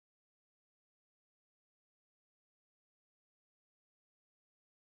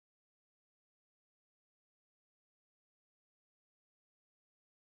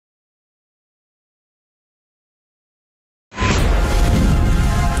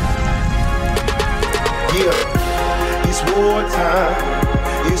Yeah, it's wartime.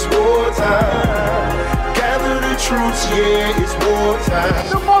 It's wartime. Gather the troops, yeah, it's wartime.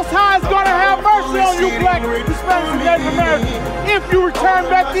 The Most High is going to have mercy on you, Black, Hispanics, and Native Americans, if you return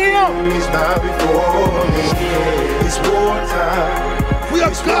back to Him. He's not before me. It's wartime. We are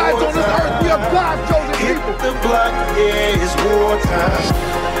God's on this earth. We are God's chosen people. Hit the block, yeah, it's wartime.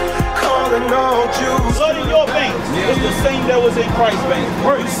 Calling all Jews. Blood in your veins is the same that was in Christ's veins.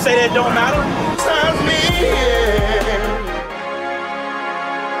 You say that don't matter? Time's me, yeah.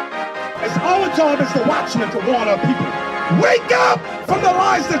 It's our job as the watchmen to warn our people. Wake up from the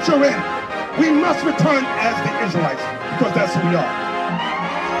lies that you're in. We must return as the Israelites, because that's who we are.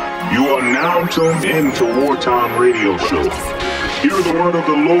 You are now tuned in to Wartime Radio Show. Hear the word of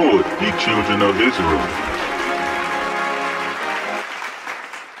the Lord, ye children of Israel.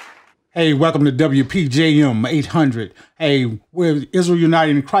 Hey, welcome to WPJM 800. Hey, we're Israel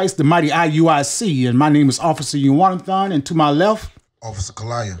United in Christ, the mighty Iuic, and my name is Officer Yuwanathan, and to my left, Officer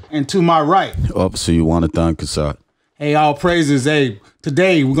Gedaliah. and to my right, Officer Yuwanathan Kasat. hey, all praises. Hey,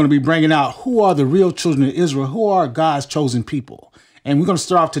 today we're going to be bringing out who are the real children of Israel, who are God's chosen people. And we're going to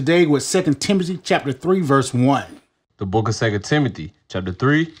start off today with 2 Timothy chapter 3, verse 1. The book of 2 Timothy, chapter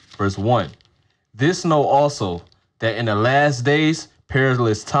 3, verse 1. This know also, that in the last days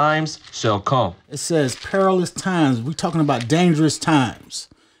perilous times shall come. It says perilous times. We're talking about dangerous times.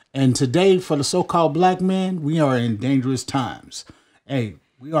 And today, for the so-called black man, we are in dangerous times. Hey,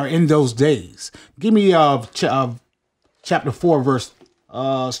 we are in those days. Give me chapter 4, verse,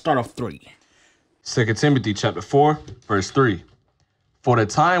 start off 3. 2 Timothy, chapter 4, verse 3. For the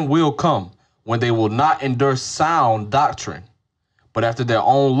time will come when they will not endure sound doctrine, but after their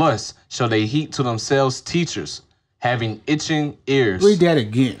own lusts shall they heap to themselves teachers, having itching ears. Read that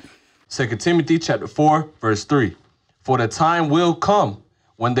again. 2 Timothy chapter 4, verse 3. For the time will come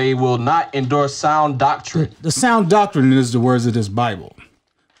when they will not endure sound doctrine. The sound doctrine is the words of this Bible.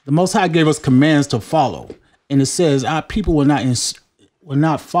 The Most High gave us commands to follow, and it says our people will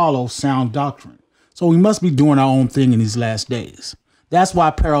not follow sound doctrine. So we must be doing our own thing in these last days. That's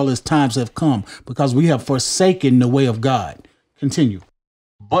why perilous times have come, because we have forsaken the way of God. Continue.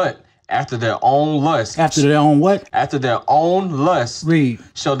 But after their own lust. After their own what? After their own lust. Read.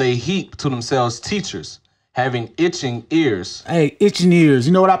 Shall they heap to themselves teachers, having itching ears. Hey, itching ears.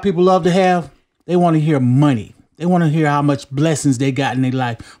 You know what our people love to have? They want to hear money. They want to hear how much blessings they got in their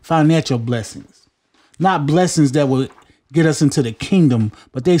life. Financial blessings. Not blessings that will get us into the kingdom,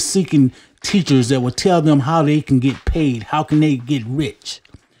 but they're seeking teachers that will tell them how they can get paid. How can they get rich?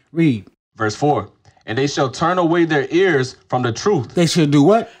 Read. Verse 4. And they shall turn away their ears from the truth. They shall do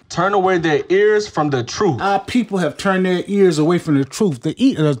what? Turn away their ears from the truth. Our people have turned their ears away from the truth.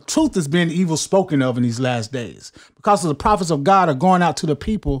 The truth has been evil spoken of in these last days, because the prophets of God are going out to the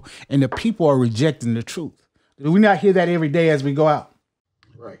people, and the people are rejecting the truth. Do we not hear that every day as we go out?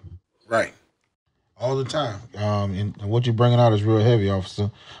 Right. All the time. And what you're bringing out is real heavy, officer.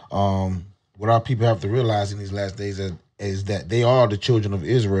 What our people have to realize in these last days is that they are the children of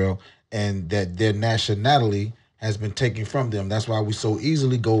Israel, and that their nationality has been taken from them. That's why we so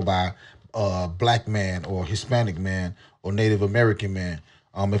easily go by black man or Hispanic man or Native American man.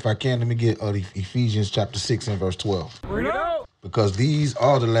 If I can, let me get Ephesians chapter 6 and verse 12. Bring it out. Because these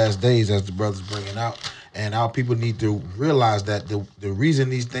are the last days, as the brother's bringing out. And our people need to realize that the reason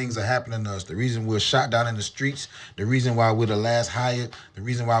these things are happening to us, the reason we're shot down in the streets, the reason why we're the last hired, the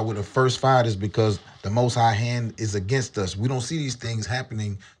reason why we're the first fired is because the Most High hand is against us. We don't see these things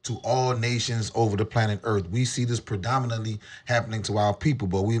happening to all nations over the planet Earth. We see this predominantly happening to our people,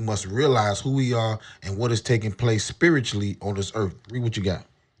 but we must realize who we are and what is taking place spiritually on this earth. Read what you got.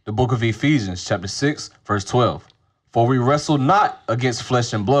 The book of Ephesians, chapter 6, verse 12. For we wrestle not against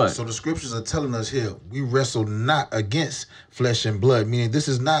flesh and blood. So the scriptures are telling us here, we wrestle not against flesh and blood, meaning this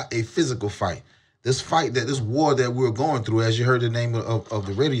is not a physical fight. This war that we're going through, as you heard the name of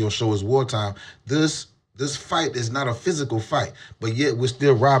the radio show is Wartime, this fight is not a physical fight, but yet we're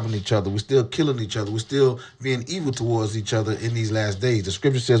still robbing each other. We're still killing each other. We're still being evil towards each other in these last days. The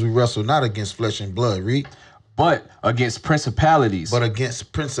scripture says we wrestle not against flesh and blood. Read. But against principalities. But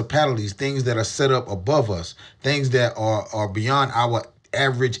against principalities, things that are set up above us, things that are beyond our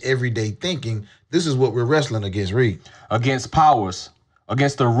average everyday thinking. This is what we're wrestling against. Read. Against powers,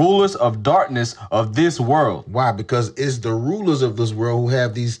 against the rulers of darkness of this world. Why? Because it's the rulers of this world who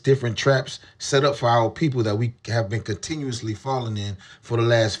have these different traps set up for our people that we have been continuously falling in for the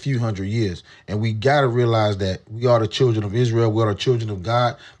last few hundred years. And we got to realize that we are the children of Israel. We are the children of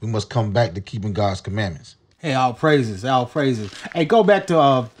God. We must come back to keeping God's commandments. Hey, all praises, all praises. Hey, go back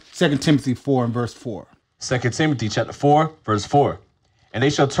to 2 Timothy 4 and verse 4. 2 Timothy chapter 4, verse 4. And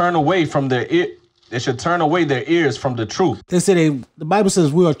they shall turn away from their they should turn away their ears from the truth. They say the Bible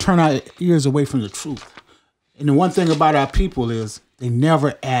says we'll turn our ears away from the truth. And the one thing about our people is they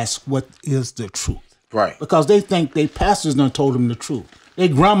never ask what is the truth. Right. Because they think their pastors done told them the truth. Their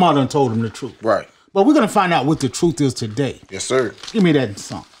grandma done told them the truth. Right. But we're going to find out what the truth is today. Yes, sir. Give me that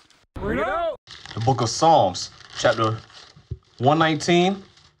song. The book of Psalms, chapter 119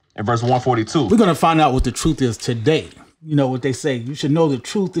 and verse 142. We're going to find out what the truth is today. You know what they say, you should know the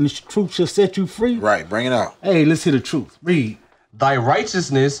truth and the truth shall set you free. Right, bring it out. Hey, let's hear the truth. Read. Thy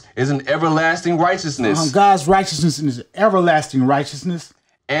righteousness is an everlasting righteousness. God's righteousness is everlasting righteousness.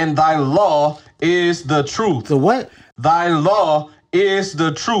 And thy law is the truth. The what? Thy law is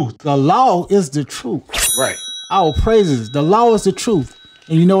the truth. The law is the truth. Right. Our praises. The law is the truth.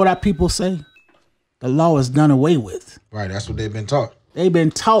 And you know what our people say? The law is done away with. Right, that's what they've been taught. They've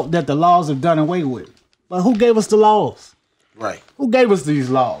been taught that the laws are done away with. But who gave us the laws? Right. Who gave us these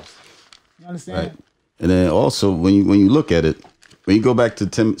laws? You understand? Right. And then also, when you look at it, when you go back to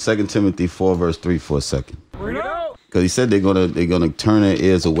 2 Timothy 4, verse 3 for a second. Because he said they're gonna turn their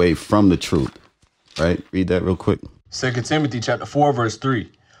ears away from the truth. Right? Read that real quick. 2 Timothy chapter 4, verse 3.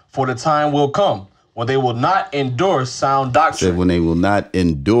 For the time will come when they will not endure sound doctrine. Said when they will not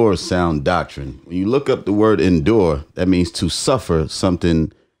endure sound doctrine. When you look up the word endure, that means to suffer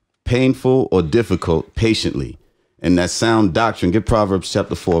something painful or difficult patiently. And that sound doctrine, get Proverbs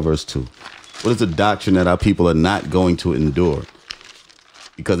chapter 4, verse 2. What is the doctrine that our people are not going to endure?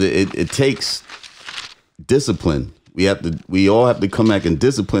 Because it takes discipline. We all have to come back and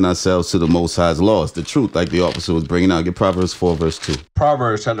discipline ourselves to the Most High's laws. The truth, like the officer was bringing out. Get Proverbs 4, verse 2.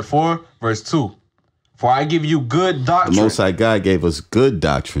 Proverbs chapter 4, verse 2. For I give you good doctrine. The Most High God gave us good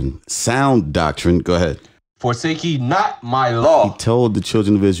doctrine, sound doctrine. Go ahead. Forsake ye not my law. He told the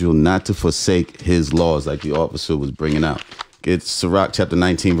children of Israel not to forsake his laws, like the officer was bringing out. Get Sirach chapter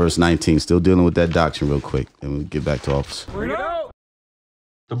 19, verse 19. Still dealing with that doctrine real quick. And we'll get back to officer.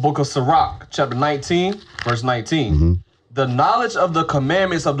 The book of Sirach, chapter 19, verse 19. Mm-hmm. The knowledge of the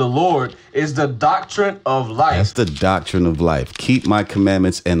commandments of the Lord is the doctrine of life. That's the doctrine of life. Keep my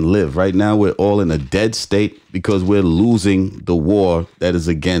commandments and live. Right now, we're all in a dead state because we're losing the war that is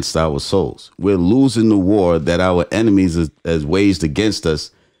against our souls. We're losing the war that our enemies has waged against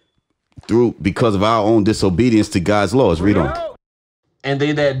us because of our own disobedience to God's laws. Read on. And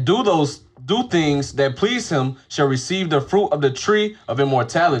they that do things that please him shall receive the fruit of the tree of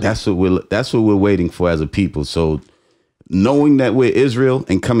immortality. That's what we're waiting for as a people. So knowing that we're Israel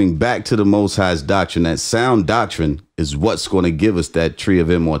and coming back to the Most High's doctrine, that sound doctrine is what's going to give us that tree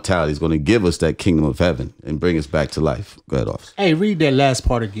of immortality. It's going to give us that kingdom of heaven and bring us back to life. Go ahead, officer. Hey, read that last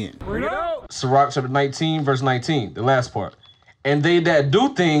part again. Sirach chapter 19, verse 19, the last part. And they that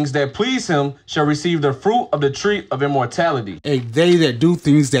do things that please him shall receive the fruit of the tree of immortality. Hey, they that do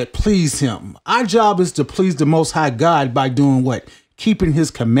things that please him. Our job is to please the Most High God by doing what? Keeping his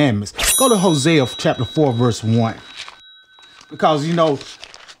commandments. Go to Hosea chapter 4, verse 1. Because, you know,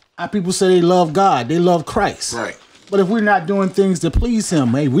 our people say they love God. They love Christ. Right. But if we're not doing things to please him,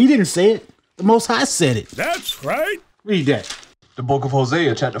 hey, we didn't say it. The Most High said it. That's right. Read that. The book of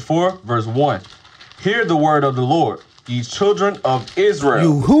Hosea, chapter 4, verse 1. Hear the word of the Lord, ye children of Israel.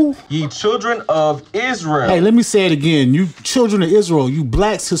 You who? Ye children of Israel. Hey, let me say it again. You children of Israel, you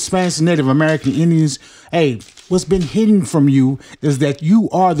blacks, Hispanics, and Native American Indians. Hey, what's been hidden from you is that you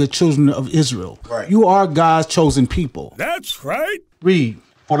are the children of Israel. Right. You are God's chosen people. That's right. Read.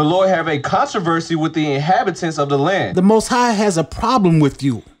 For the Lord have a controversy with the inhabitants of the land. The Most High has a problem with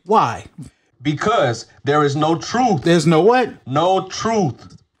you. Why? Because there is no truth. There's no what? No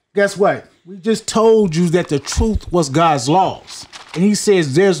truth. Guess what? We just told you that the truth was God's laws. And he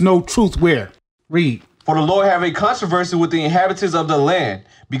says there's no truth where? Read. For the Lord have a controversy with the inhabitants of the land,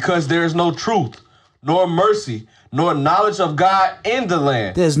 because there is no truth, nor mercy, nor knowledge of God in the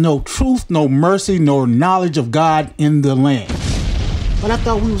land. There's no truth, no mercy, nor knowledge of God in the land. But I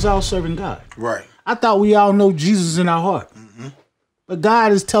thought we was all serving God. Right. I thought we all know Jesus in our heart. Mm-hmm. But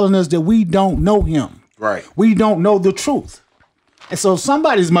God is telling us that we don't know him. Right. We don't know the truth. And so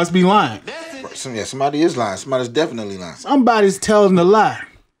somebody must be lying. Right. Yeah, somebody is lying. Somebody's definitely lying. Somebody's telling a lie.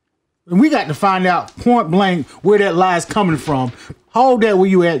 And we got to find out point blank where that lie is coming from. Hold that where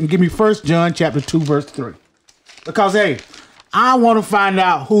you at and give me 1 John chapter 2, verse 3. Because, hey, I want to find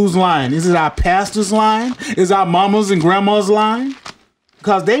out who's lying. Is it our pastors lying? Is our mamas and grandmas lying?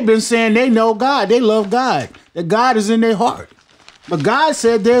 Because they've been saying they know God. They love God. That God is in their heart. But God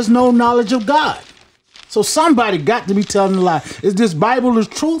said there's no knowledge of God. So somebody got to be telling the lie. Is this Bible the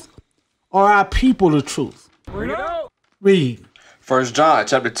truth or our people the truth? Read. 1 John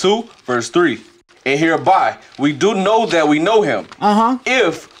chapter 2, verse 3. And hereby we do know that we know him.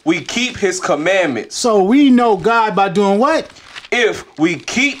 If we keep his commandments. So we know God by doing what? If we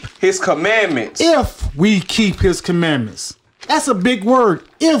keep his commandments. If we keep his commandments. That's a big word.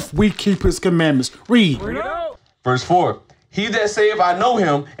 If we keep his commandments. Read. Verse 4. He that saith I know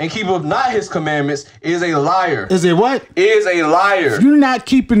him and keepeth not his commandments is a liar. Is it what? Is a liar. If you're not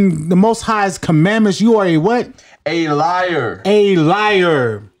keeping the Most High's commandments, you are a what? A liar. A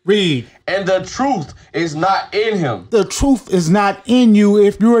liar. Read. And the truth is not in him. The truth is not in you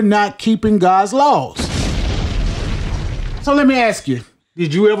if you're not keeping God's laws. So let me ask you,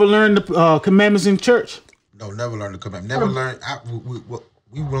 did you ever learn the commandments in church? No, never learned the commandments. Never learned.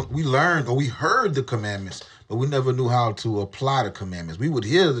 We learned or we heard the commandments, but we never knew how to apply the commandments. We would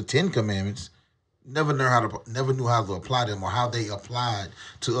hear the 10 commandments, never knew how to apply them or how they applied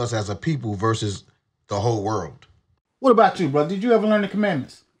to us as a people versus the whole world. What about you, brother? Did you ever learn the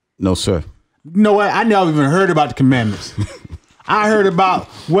commandments? No, sir. You know what? I never even heard about the commandments. I heard about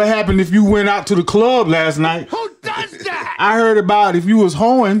what happened if you went out to the club last night. Who does that? I heard about if you was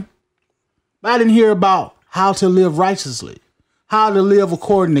hoeing, but I didn't hear about how to live righteously, how to live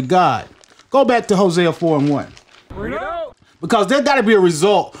according to God. Go back to Hosea 4:1. Because there got to be a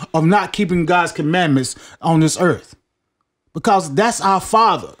result of not keeping God's commandments on this earth. Because that's our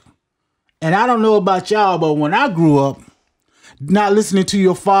Father. And I don't know about y'all, but when I grew up, not listening to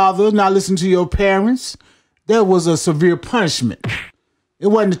your father, not listening to your parents, there was a severe punishment. It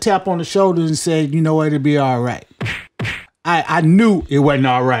wasn't a tap on the shoulder and say, you know what, it'll be all right. I knew it wasn't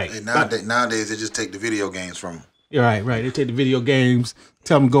all right. Hey, nowadays, they just take the video games from them. Yeah, right. They take the video games,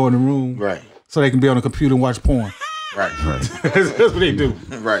 tell them to go in the room. Right. So they can be on the computer and watch porn. Right. That's what they do.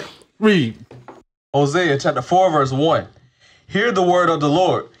 Right. Read. Hosea chapter 4, verse 1. Hear the word of the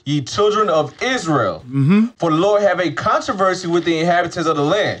Lord, ye children of Israel. For the Lord have a controversy with the inhabitants of the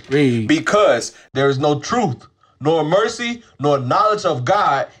land. Read. Because there is no truth, nor mercy, nor knowledge of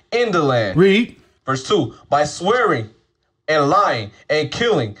God in the land. Read. Verse 2. By swearing and lying and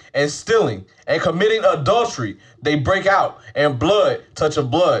killing and stealing and committing adultery, they break out, and blood toucheth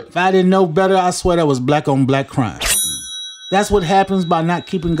blood. If I didn't know better, I swear that was black on black crime. That's what happens by not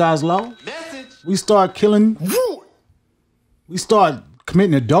keeping God's law. We start killing. We start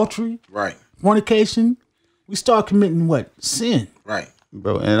committing adultery. Right. Fornication. We start committing what? Sin. Right.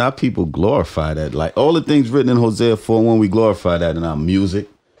 Bro, and our people glorify that. Like all the things written in Hosea 4:1, we glorify that in our music.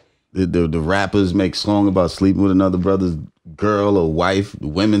 The rappers make song about sleeping with another brother's girl or wife. The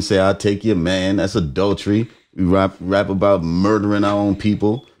women say, I'll take your man. That's adultery. We rap about murdering our own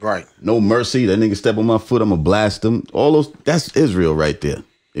people. Right. No mercy. That nigga step on my foot, I'm going to blast him. All those, that's Israel right there.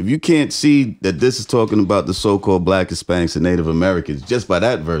 If you can't see that this is talking about the so-called Black, Hispanics, and Native Americans just by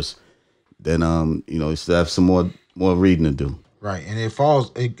that verse, then you still have some more reading to do. Right, and it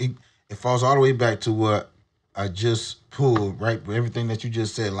falls all the way back to what I just pulled. Right, with everything that you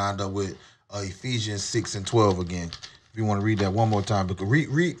just said lined up with Ephesians 6:12 again. If you want to read that one more time, because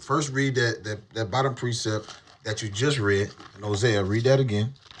read that bottom precept that you just read in Hosea. Read that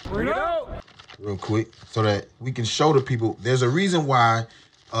again. Read it out. Real quick, so that we can show the people there's a reason why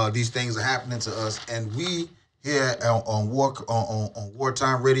these things are happening to us, and we here on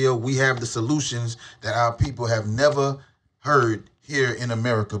Wartime Radio, we have the solutions that our people have never heard here in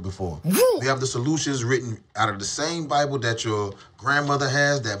America before. We have the solutions written out of the same Bible that your grandmother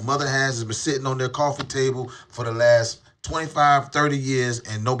has, that mother has been sitting on their coffee table for the last 25, 30 years,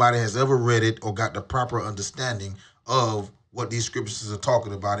 and nobody has ever read it or got the proper understanding of what these scriptures are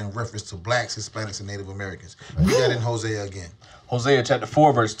talking about in reference to blacks, Hispanics, and Native Americans. Read that in Hosea again. Hosea chapter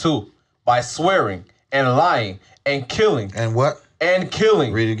 4, verse 2. By swearing and lying and killing. And what? And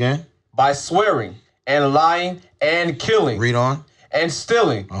killing. Read it again. By swearing and lying and killing. Read on. And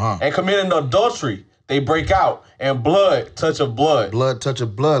stealing. And committing adultery. They break out, and blood toucheth blood. Blood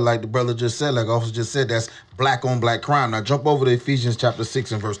toucheth blood, like the brother just said, like officer just said, that's black on black crime. Now jump over to Ephesians chapter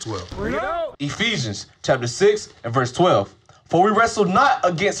 6 and verse 12. Read it out. Ephesians chapter 6 and verse 12. For we wrestle not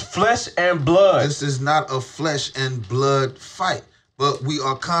against flesh and blood. This is not a flesh and blood fight, but we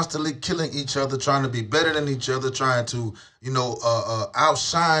are constantly killing each other, trying to be better than each other, trying to,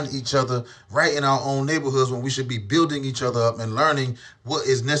 outshine each other right in our own neighborhoods when we should be building each other up and learning what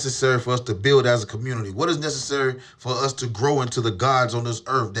is necessary for us to build as a community. What is necessary for us to grow into the gods on this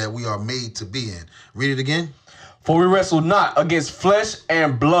earth that we are made to be in. Read it again. For we wrestle not against flesh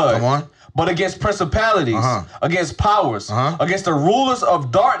and blood. Come on. But against principalities, against powers, against the rulers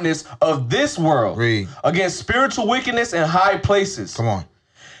of darkness of this world, Read. against spiritual wickedness in high places. Come on.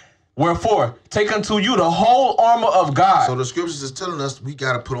 Wherefore, take unto you the whole armor of God. So the scriptures is telling us we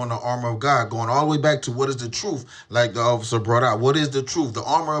got to put on the armor of God, going all the way back to what is the truth, like the officer brought out. What is the truth? The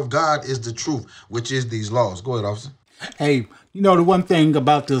armor of God is the truth, which is these laws. Go ahead, officer. Hey, you know, the one thing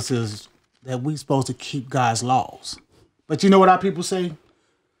about this is that we supposed to keep God's laws. But you know what our people say?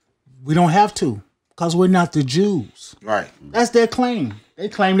 We don't have to, because we're not the Jews. Right. That's their claim. They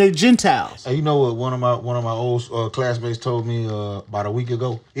claim they're Gentiles. Hey, you know what one of my old classmates told me about a week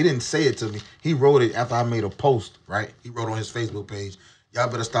ago? He didn't say it to me. He wrote it after I made a post, right? He wrote on his Facebook page, y'all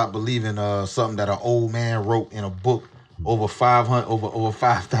better stop believing something that an old man wrote in a book over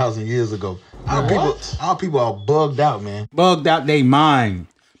 5,000 years ago. Our people are bugged out, man. Bugged out they mind.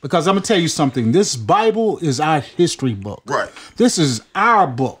 Because I'm going to tell you something. This Bible is our history book. Right. This is our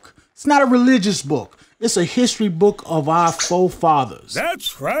book. It's not a religious book. It's a history book of our forefathers.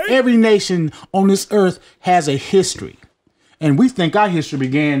 That's right. Every nation on this earth has a history. And we think our history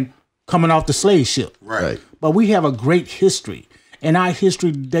began coming off the slave ship. Right. But we have a great history. And our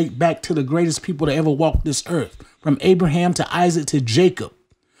history date back to the greatest people to ever walk this earth. From Abraham to Isaac to Jacob,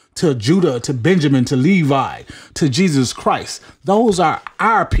 to Judah, to Benjamin, to Levi, to Jesus Christ. Those are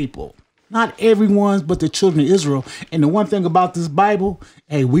our people. Not everyone's, but the children of Israel. And the one thing about this Bible,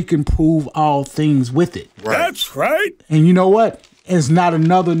 hey, we can prove all things with it. Right. That's right. And you know what? It's not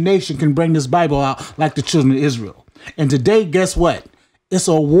another nation can bring this Bible out like the children of Israel. And today, guess what? It's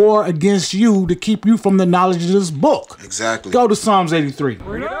a war against you to keep you from the knowledge of this book. Exactly. Go to Psalms 83.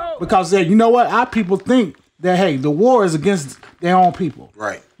 Because you know what? Our people think that, hey, the war is against their own people.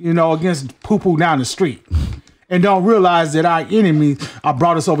 Right. You know, against poo-poo down the street. And don't realize that our enemies are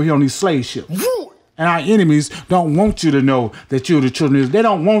brought us over here on these slave ships. And our enemies don't want you to know that you're the children of Israel. They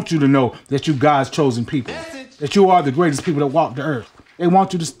don't want you to know that you God's chosen people. That you are the greatest people that walk the earth. They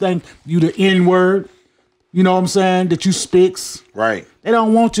want you to think you the N-word. You know what I'm saying? That you spicks. Right. They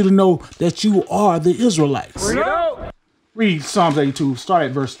don't want you to know that you are the Israelites. Read Psalms 82. Start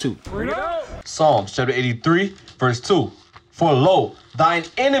at verse 2. Psalms chapter 83, verse 2. For lo, thine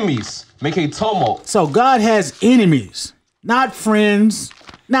enemies make a tumult. So God has enemies, not friends,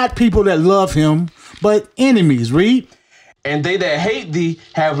 not people that love him, but enemies. Read. And they that hate thee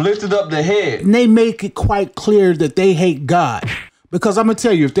have lifted up the head. And they make it quite clear that they hate God. Because I'm going to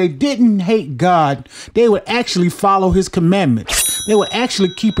tell you, if they didn't hate God, they would actually follow his commandments. They would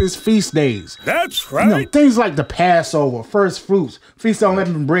actually keep his feast days. That's right. You know, things like the Passover, first fruits, feast on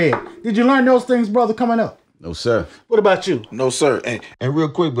unleavened bread. Did you learn those things, brother, coming up? No, sir. What about you? No, sir. And real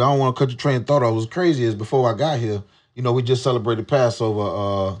quick, but I don't want to cut your train of thought. I was crazy is before I got here, you know, we just celebrated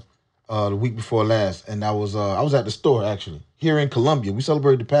Passover the week before last. And I was at the store, actually, here in Columbia. We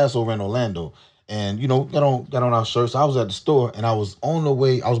celebrated the Passover in Orlando. And, you know, got on our shirts. I was at the store, and I was on the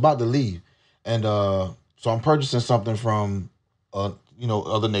way. I was about to leave. And so I'm purchasing something from, you know,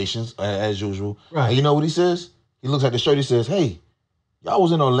 other nations, as usual. Right. And you know what he says? He looks at the shirt. He says, hey, y'all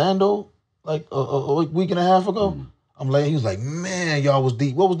was in Orlando like a week and a half ago? I'm like, he was like, man, y'all was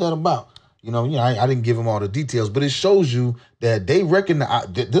deep. What was that about? You know, I didn't give him all the details, but it shows you that they recognize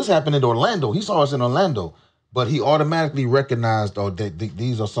this happened in Orlando. He saw us in Orlando, but he automatically recognized, that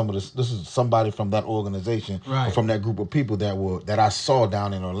these are this is somebody from that organization, right, or from that group of people that I saw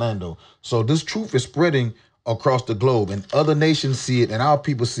down in Orlando. So this truth is spreading across the globe, and other nations see it, and our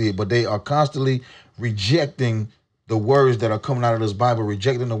people see it, but they are constantly rejecting the words that are coming out of this Bible,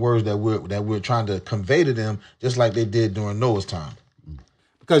 rejecting the words that we're trying to convey to them, just like they did during Noah's time.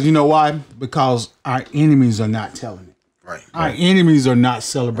 Because you know why? Because our enemies are not telling it. Right. Our enemies are not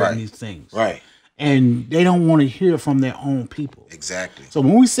celebrating these things. Right. And they don't want to hear from their own people. Exactly. So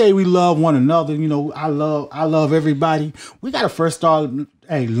when we say we love one another, you know, I love everybody. We got to first start,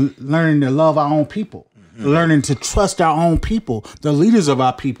 learning to love our own people, learning to trust our own people, the leaders of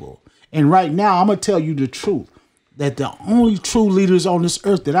our people. And right now, I'm going to tell you the truth, that the only true leaders on this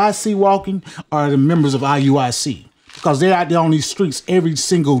earth that I see walking are the members of Iuic, because they're out there on these streets every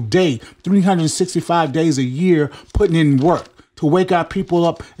single day, 365 days a year, putting in work to wake our people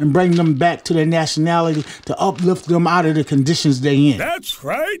up and bring them back to their nationality, to uplift them out of the conditions they in. That's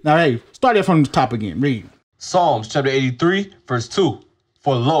right. Now, hey, start it from the top again. Read. Psalms chapter 83, verse 2.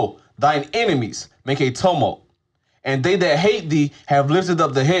 For lo, thine enemies make a tumult, and they that hate thee have lifted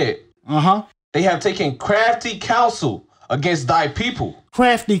up the head. They have taken crafty counsel against thy people.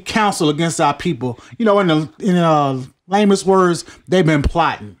 Crafty counsel against our people. You know, in lamest words, they've been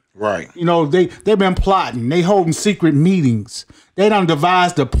plotting. Right. You know, they've been plotting. They holding secret meetings. They done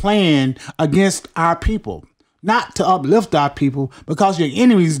devised a plan against our people. Not to uplift our people, because your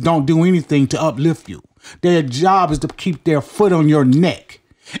enemies don't do anything to uplift you. Their job is to keep their foot on your neck.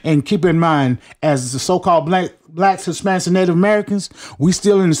 And keep in mind, as the so-called blacks, Hispanics, and Native Americans, we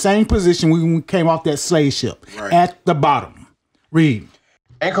still in the same position when we came off that slave ship, at the bottom. Read.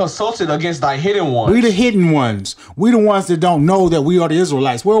 And consulted against thy hidden ones. We the hidden ones. We the ones that don't know that we are the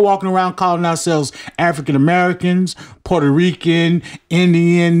Israelites. We're walking around calling ourselves African Americans, Puerto Rican,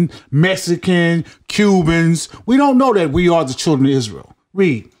 Indian, Mexican, Cubans. We don't know that we are the children of Israel.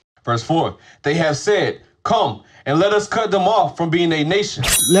 Read. Verse 4. They have said, come, and let us cut them off from being a nation.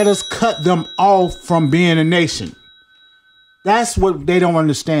 Let us cut them off from being a nation. That's what they don't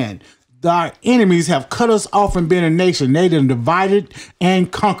understand. Our enemies have cut us off from being a nation. They done divided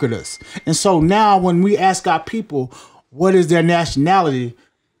and conquered us. And so now when we ask our people, what is their nationality?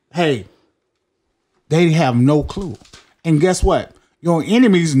 Hey, they have no clue. And guess what? Your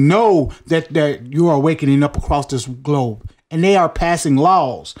enemies know that you are awakening up across this globe. And they are passing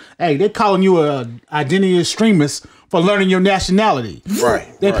laws. Hey, they're calling you an identity extremist for learning your nationality.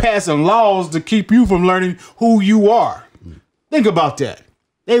 Right. They're passing laws to keep you from learning who you are. Think about that.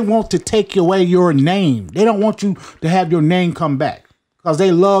 They want to take away your name. They don't want you to have your name come back because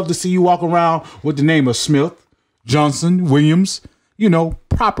they love to see you walk around with the name of Smith, Johnson, Williams,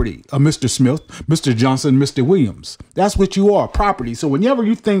 property of Mr. Smith, Mr. Johnson, Mr. Williams. That's what you are, property. So whenever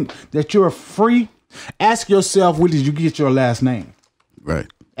you think that you're free, ask yourself, where did you get your last name? Right.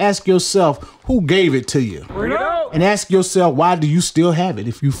 Ask yourself, who gave it to you? And ask yourself, why do you still have it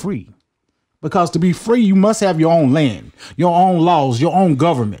if you're free? Because to be free, you must have your own land, your own laws, your own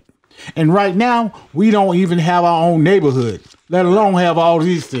government. And right now, we don't even have our own neighborhood, let alone have all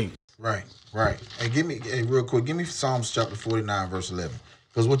these things. Right. Hey, real quick, give me Psalms chapter 49, verse 11.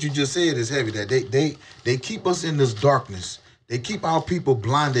 Because what you just said is heavy, that they keep us in this darkness. They keep our people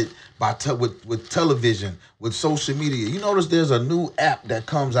blinded by with television, with social media. You notice there's a new app that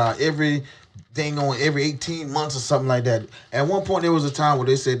comes out every 18 months or something like that. At one point, there was a time where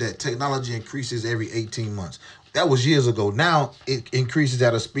they said that technology increases every 18 months. That was years ago. Now it increases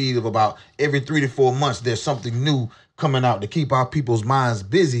at a speed of about every 3 to 4 months. There's something new coming out to keep our people's minds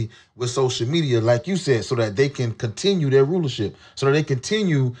busy with social media, like you said, so that they can continue their rulership, so that they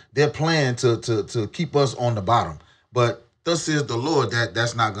continue their plan to keep us on the bottom. But thus says the Lord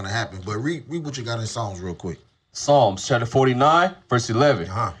that's not going to happen. But read what you got in Psalms real quick. Psalms chapter 49, verse 11.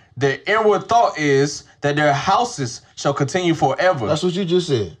 Their inward thought is that their houses shall continue forever. That's what you just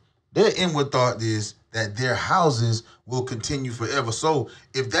said. Their inward thought is that their houses will continue forever. So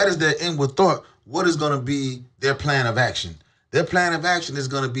if that is their inward thought, what is going to be their plan of action? Their plan of action is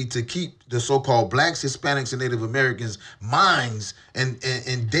going to be to keep the so-called blacks, Hispanics, and Native Americans' minds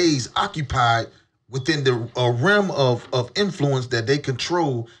and days occupied within the realm of influence that they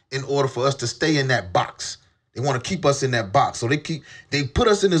control in order for us to stay in that box. They want to keep us in that box. So they put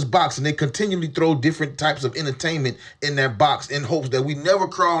us in this box and they continually throw different types of entertainment in that box in hopes that we never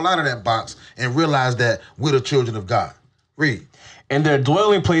crawl out of that box and realize that we're the children of God. Read. And their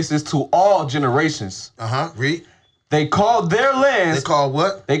dwelling places to all generations. Read. They called their lands. They called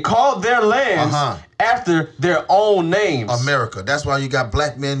what? They called their lands after their own names. America. That's why you got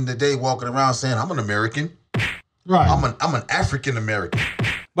black men today walking around saying, I'm an American. Right. I'm an African American.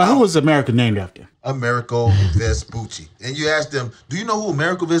 But who was America named after? Americo Vespucci. And you ask them, do you know who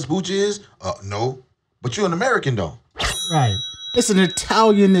Americo Vespucci is? No. But you're an American, though. Right. It's an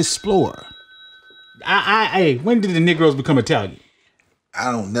Italian explorer. When did the Negroes become Italian?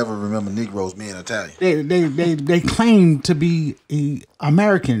 I don't never remember Negroes being Italian. They claim to be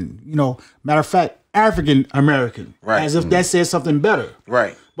American. Matter of fact, African American. Right. As if that says something better.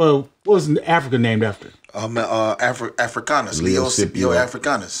 Right. But what was Africa named after? Africanus, Leo Scipio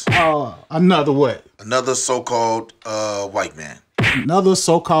Africanus. Another what? Another so-called white man. Another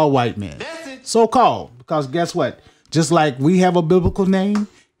so-called white man. So-called, because guess what? Just like we have a biblical name,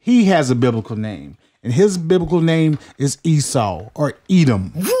 he has a biblical name. And his biblical name is Esau or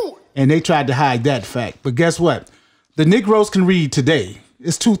Edom. And they tried to hide that fact. But guess what? The Negroes can read today.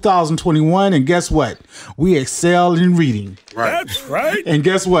 It's 2021, and guess what? We excel in reading. Right. That's right. And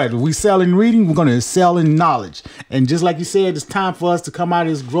guess what? We excel in reading, we're going to excel in knowledge. And just like you said, it's time for us to come out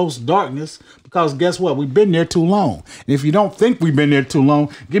of this gross darkness because guess what? We've been there too long. And if you don't think we've been there too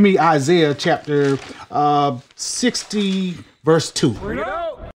long, give me Isaiah chapter 60, verse 2.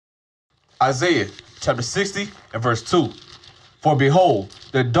 Isaiah chapter 60 and verse 2. For behold,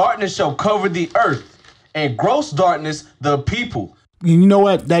 the darkness shall cover the earth, and gross darkness the people. And you know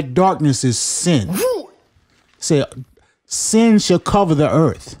what? That darkness is sin. Say, sin shall cover the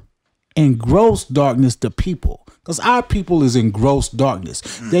earth, and gross darkness the people. Because our people is in gross darkness.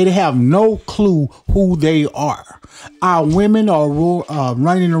 They have no clue who they are. Our women are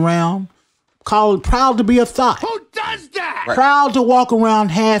running around, proud to be a thought. Who does that? Proud to walk around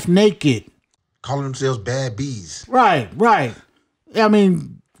half naked. calling themselves bad bees. Right. I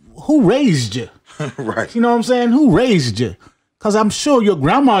mean, who raised you? Right. You know what I'm saying? Who raised you? Because I'm sure your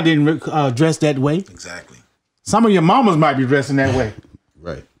grandma didn't dress that way. Exactly. Some of your mamas might be dressing that way.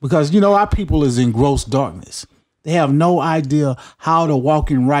 Right. Because, our people is in gross darkness. They have no idea how to walk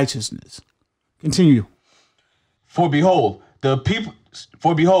in righteousness. Continue. For behold, the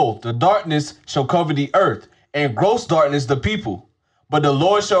darkness shall cover the earth, and gross darkness the people. But the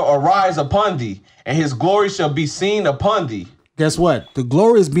Lord shall arise upon thee, and his glory shall be seen upon thee. Guess what? The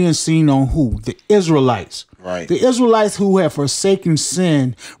glory is being seen on who? The Israelites. Right. The Israelites who have forsaken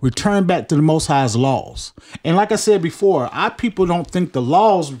sin return back to the Most High's laws. And like I said before, our people don't think the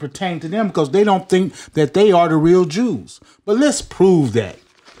laws pertain to them because they don't think that they are the real Jews. But let's prove that.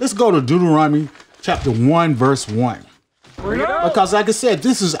 Let's go to Deuteronomy chapter 1, verse 1. Because like I said,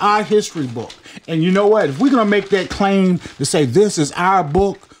 this is our history book. And you know what? If we're going to make that claim to say this is our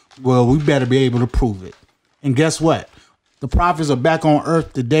book, well, we better be able to prove it. And guess what? The prophets are back on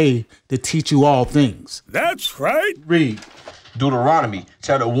earth today to teach you all things. That's right. Read. Deuteronomy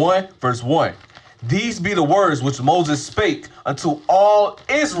chapter 1, verse 1. These be the words which Moses spake unto all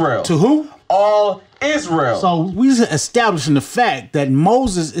Israel. To who? All Israel. So we establishing the fact that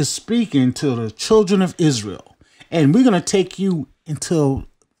Moses is speaking to the children of Israel. And we're going to take you into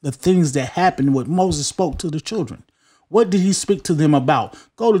the things that happened when Moses spoke to the children. What did he speak to them about?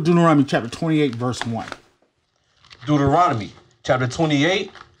 Go to Deuteronomy chapter 28, verse 1. Deuteronomy chapter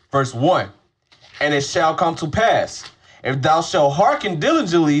 28, verse 1. And it shall come to pass, if thou shalt hearken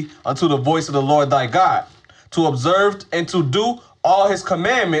diligently unto the voice of the Lord thy God, to observe and to do all his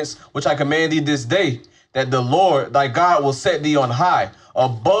commandments, which I command thee this day, that the Lord thy God will set thee on high,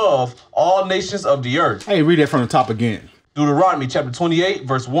 above all nations of the earth. Hey, read that from the top again. Deuteronomy chapter 28,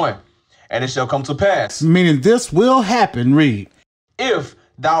 verse 1. And it shall come to pass. Meaning this will happen, read. If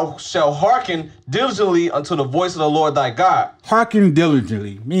thou shalt hearken diligently unto the voice of the Lord thy God. Hearken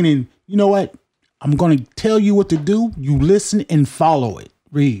diligently, meaning, you know what? I'm going to tell you what to do. You listen and follow it.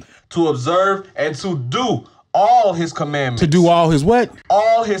 Read. To observe and to do all his commandments. To do all his what?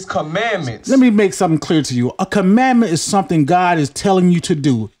 All his commandments. Let me make something clear to you. A commandment is something God is telling you to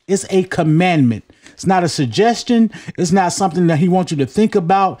do. It's a commandment. It's not a suggestion. It's not something that he wants you to think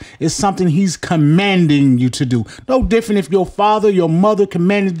about. It's something he's commanding you to do. No different if your father, your mother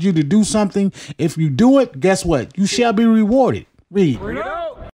commanded you to do something. If you do it, guess what? You shall be rewarded. Read.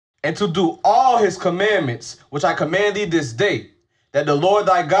 And to do all his commandments, which I command thee this day, that the Lord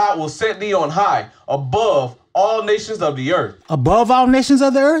thy God will set thee on high, above all nations of the earth. Above all nations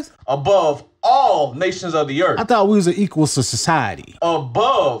of the earth? Above all nations of the earth. I thought we was equal to society.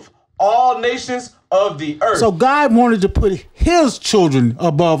 Above all nations of the earth. So God wanted to put his children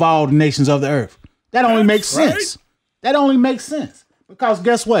above all the nations of the earth. That only makes sense. That only makes sense. Because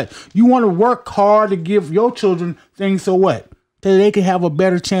guess what? You want to work hard to give your children things so what? That they can have a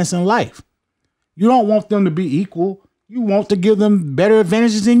better chance in life. You don't want them to be equal. You want to give them better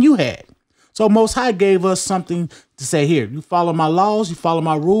advantages than you had. So Most High gave us something to say, here, you follow my laws, you follow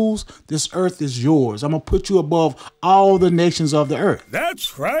my rules, this earth is yours. I'm going to put you above all the nations of the earth.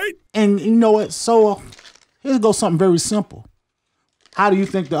 That's right. And you know what? So here goes something very simple. How do you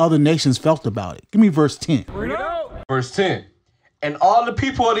think the other nations felt about it? Give me verse 10. Verse 10. And all the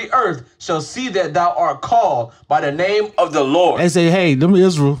people of the earth shall see that thou art called by the name of the Lord. They say, hey, them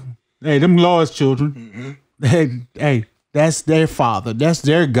Israel, hey, them Lord's children, hey, that's their father, that's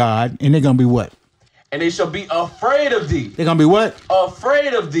their God, and they're going to be what? And they shall be afraid of thee. They're going to be what?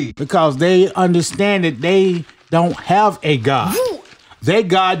 Afraid of thee. Because they understand that they don't have a God. Their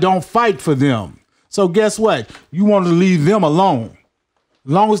God don't fight for them. So guess what? You want to leave them alone.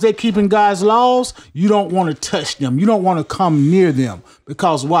 As long as they're keeping God's laws, you don't want to touch them. You don't want to come near them.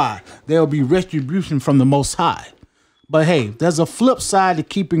 Because why? There'll be retribution from the Most High. But hey, there's a flip side to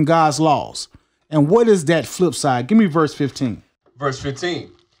keeping God's laws. And what is that flip side? Give me verse 15. Verse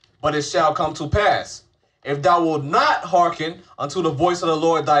 15. But it shall come to pass, if thou wilt not hearken unto the voice of the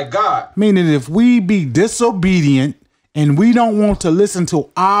Lord thy God. Meaning if we be disobedient and we don't want to listen to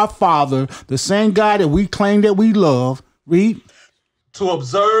our Father, the same God that we claim that we love, read. To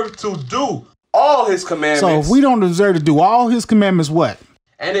observe, to do all his commandments. So if we don't observe to do all his commandments, what?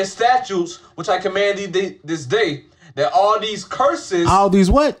 And his statutes, which I command thee this day, that all these curses. All these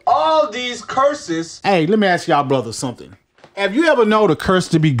what? All these curses. Hey, let me ask y'all brothers something. Have you ever known a curse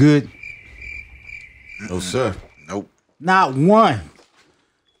to be good? No, sir. Nope. Not one.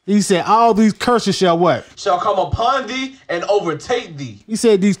 He said, all these curses shall what? Shall come upon thee and overtake thee. He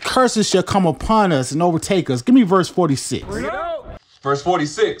said, these curses shall come upon us and overtake us. Give me verse 46. Verse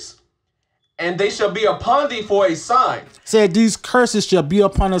 46. And they shall be upon thee for a sign. Said, these curses shall be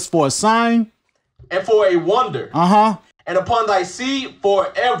upon us for a sign. and for a wonder. And upon thy seed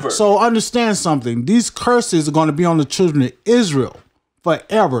forever. So understand something. These curses are going to be on the children of Israel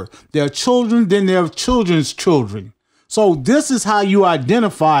forever. Their children, then their children's children. So this is how you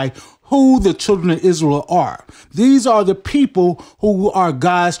identify who the children of Israel are. These are the people who are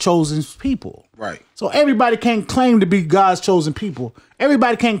God's chosen people. Right. So everybody can't claim to be God's chosen people.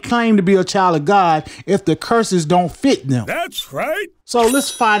 Everybody can't claim to be a child of God if the curses don't fit them. That's right. So let's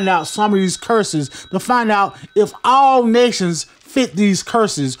find out some of these curses to find out if all nations fit these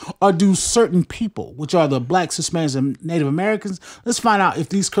curses or do certain people, which are the blacks, Hispanics, and Native Americans. Let's find out if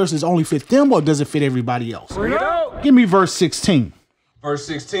these curses only fit them or does it fit everybody else. Give me verse 16. Verse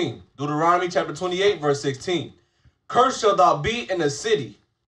 16. Deuteronomy chapter 28, verse 16. Cursed shalt thou be in the city.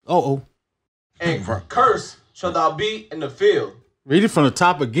 And cursed shalt thou be in the field. Read it from the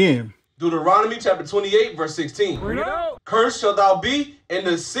top again. Deuteronomy chapter 28, verse 16. Cursed shalt thou be in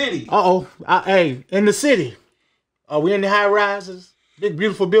the city. Hey, in the city. Are we in the high rises? Big,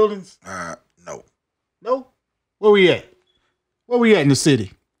 beautiful buildings? No. No? Where we at? Where we at in the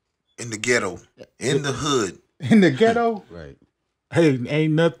city? In the ghetto. In the hood. In the ghetto? Right. Hey,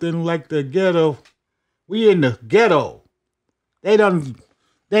 ain't nothing like the ghetto. We in the ghetto. They done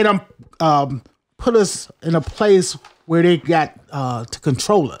put us in a place where they got to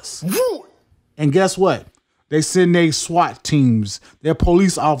control us. And guess what? They send their SWAT teams, their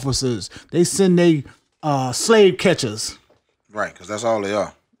police officers. They send their slave catchers. Right, because that's all they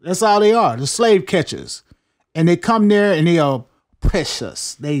are. That's all they are, the slave catchers. And they come there and they oppress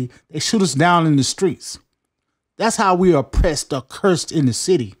us. They shoot us down in the streets. That's how we are oppressed or cursed in the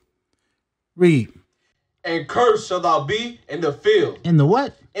city. Read. And cursed shall thou be in the field. In the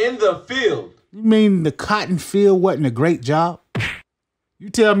what? In the field. You mean the cotton field wasn't a great job? You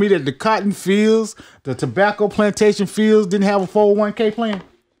tell me that the cotton fields, the tobacco plantation fields didn't have a 401k plan?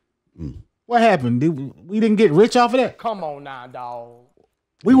 What happened? We didn't get rich off of that? Come on now, dog.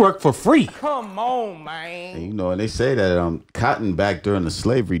 We work for free. Come on, man. And, and they say that cotton back during the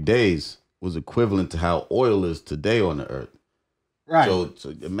slavery days was equivalent to how oil is today on the earth. Right.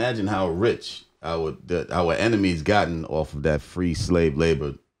 So imagine how rich our enemies gotten off of that free slave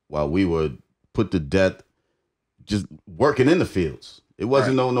labor while we were put to death just working in the fields. It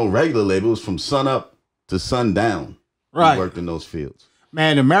wasn't no regular labor. It was from sun up to sundown. Right. We worked in those fields.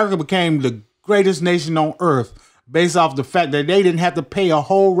 Man, America became the greatest nation on earth based off the fact that they didn't have to pay a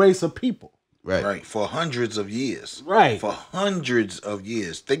whole race of people. Right. For hundreds of years. Right. For hundreds of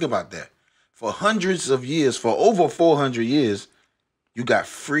years. Think about that. For hundreds of years, for over 400 years, you got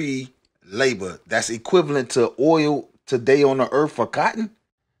free labor that's equivalent to oil today on the earth for cotton.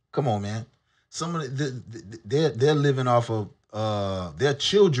 Come on, man. Some of they're living off of their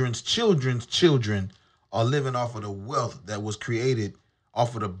children's children are living off of the wealth that was created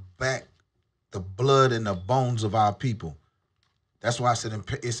off of the blood and the bones of our people. That's why I said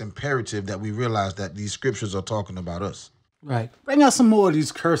it's imperative that we realize that these scriptures are talking about us. Right. Bring out some more of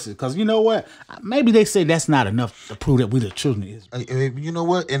these curses, because you know what? Maybe they say that's not enough to prove that we the children of Israel. You know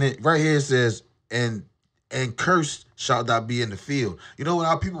what? And it right here it says, and cursed shalt thou be in the field. You know what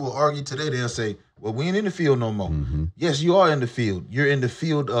our people will argue today? They'll say, well, we ain't in the field no more. Mm-hmm. Yes, you are in the field. You're in the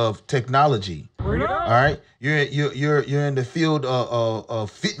field of technology. All right? You're in the field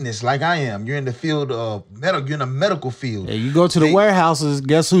of fitness like I am. You're in the field of you're in the medical field. Yeah, you go to the warehouses,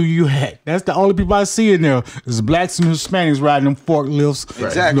 guess who you at? That's the only people I see in there is blacks and Hispanics riding them forklifts.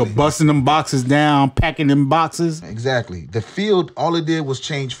 Exactly. Busting them boxes down, packing them boxes. Exactly. The field, all it did was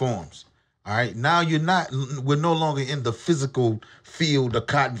change forms. All right. Now we're no longer in the physical field, the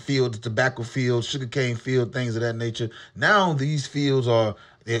cotton field, the tobacco field, sugarcane field, things of that nature. Now these fields are,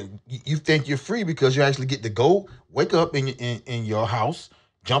 you think you're free because you actually get to go, wake up in your house,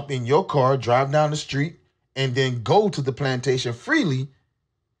 jump in your car, drive down the street, and then go to the plantation freely,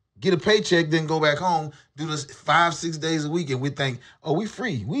 get a paycheck, then go back home, do this 5-6 days a week, and we think, oh, we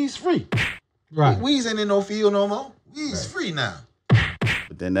free. We's free. Right. We's ain't in no field no more. We's free now.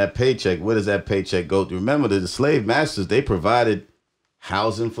 But then that paycheck, where does that paycheck go to? Remember that the slave masters, they provided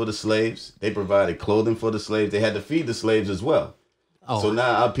housing for the slaves. They provided clothing for the slaves. They had to feed the slaves as well. Oh. So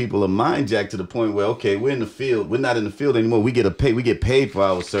now our people are mind jacked to the point where, okay, we're in the field. We're not in the field anymore. We get paid for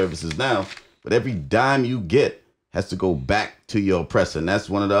our services now. But every dime you get has to go back to your oppressor. And that's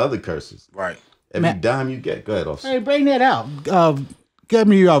one of the other curses. Right. Every dime you get. Go ahead, officer. Hey, bring that out. Give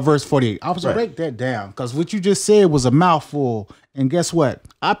me verse 48. Officer, break that down. Because what you just said was a mouthful. And guess what?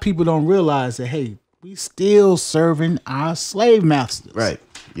 Our people don't realize that, hey, we still serving our slave masters. Right.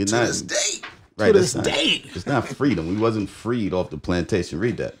 To this day. Right. To this day. It's not freedom. We wasn't freed off the plantation.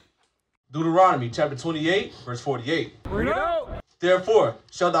 Read that. Deuteronomy chapter 28, verse 48. Therefore,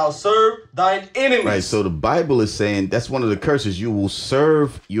 shalt thou serve thine enemies. Right, so the Bible is saying that's one of the curses. You will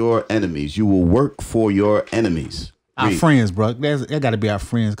serve your enemies. You will work for your enemies. Our friends, bro. They got to be our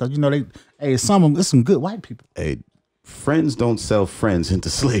friends because, you know, there's some good white people. Hey, friends don't sell friends into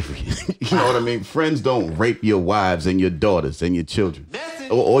slavery. You know what I mean? Friends don't rape your wives and your daughters and your children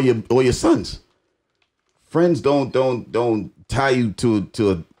or your sons. Friends don't tie you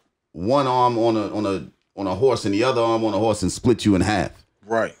to one arm on a horse and the other arm on a horse and split you in half.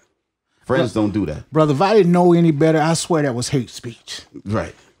 Right. Friends don't do that. Brother, if I didn't know any better, I swear that was hate speech.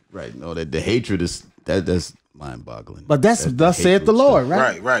 Right. No, that the hatred is that's mind-boggling. But that's thus saith the Lord,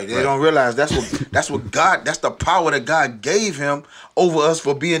 right? Right. They don't realize that's what God, that's the power that God gave him over us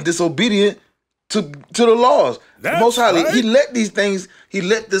for being disobedient to the laws. The Most High, right. He let these things, he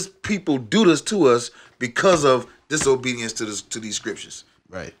let this people do this to us because of disobedience to these scriptures.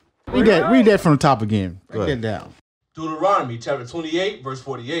 Right. Read that from the top again. Break that down. Deuteronomy chapter 28, verse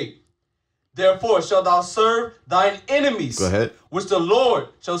 48. Therefore shalt thou serve thine enemies. Go ahead. Which the Lord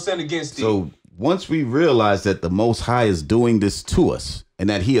shall send against thee. So once we realize that the Most High is doing this to us and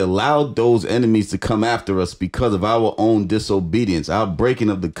that he allowed those enemies to come after us because of our own disobedience, our breaking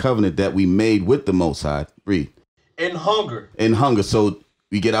of the covenant that we made with the Most High. Read. In hunger. So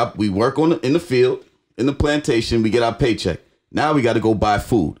we work in the field, in the plantation, we get our paycheck. Now we got to go buy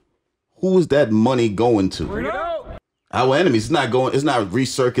food. Who is that money going to? Our enemies. It's not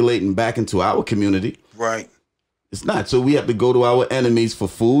recirculating back into our community. Right. It's not. So we have to go to our enemies for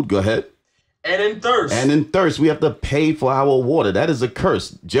food. Go ahead. And in thirst. We have to pay for our water. That is a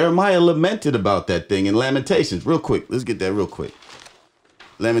curse. Jeremiah lamented about that thing in Lamentations. Real quick. Let's get that real quick.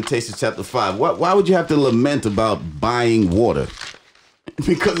 Lamentations chapter 5. Why would you have to lament about buying water?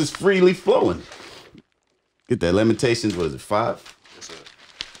 Because it's freely flowing. Get that. Lamentations, what is it, 5? Yes, sir.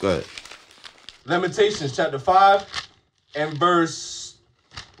 Go ahead. Lamentations chapter 5 and verse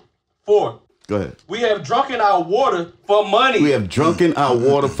 4. Go ahead. We have drunken our water for money. We have drunken our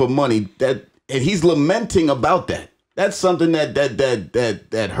water for money. And he's lamenting about that. That's something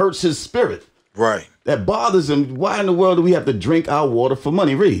that hurts his spirit. Right. That bothers him. Why in the world do we have to drink our water for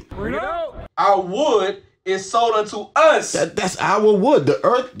money? Read. Our wood is sold unto us. That's our wood. The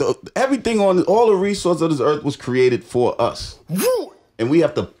earth, everything on all the resources of this earth was created for us. And we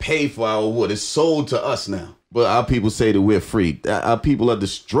have to pay for our wood. It's sold to us now. But our people say that we're free. Our people are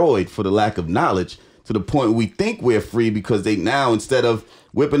destroyed for the lack of knowledge to the point we think we're free because they now, instead of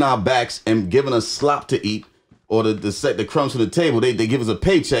whipping our backs and giving us slop to eat or the crumbs from the table, they give us a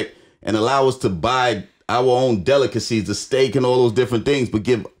paycheck and allow us to buy our own delicacies, the steak and all those different things, but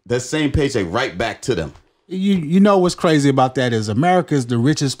give that same paycheck right back to them. You know what's crazy about that is America is the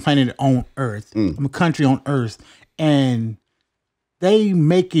richest planet on earth, country on earth, and they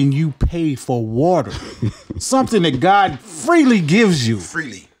making you pay for water, something that God freely gives you.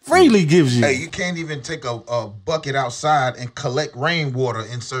 Freely gives you. Hey, you can't even take a bucket outside and collect rainwater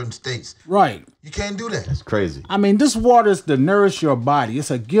in certain states. Right. You can't do that. That's crazy. I mean, this water is to nourish your body.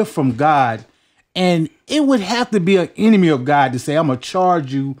 It's a gift from God, and it would have to be an enemy of God to say, I'm going to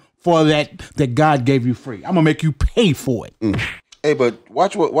charge you for that God gave you free. I'm going to make you pay for it. Hey, but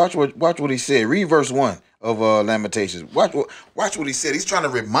watch what he said. Read verse 1 of Lamentations. Watch what he said. He's trying to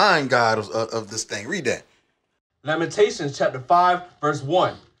remind God of this thing. Read that. Lamentations chapter 5, verse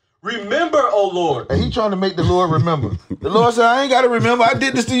 1. Remember, O Lord. And he trying to make the Lord remember. The Lord said, I ain't got to remember. I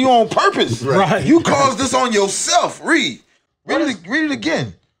did this to you on purpose. Right. You caused this on yourself. Read it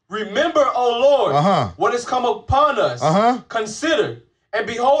again. Remember, O Lord, what has come upon us. Consider and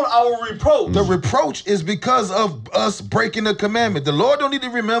behold our reproach. The reproach is because of us breaking the commandment. The Lord don't need to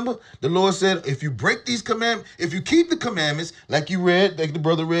remember. The Lord said, if you break these commandments, if you keep the commandments, like you read, like the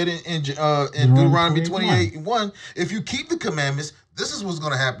brother read in Deuteronomy 28:1, if you keep the commandments, this is what's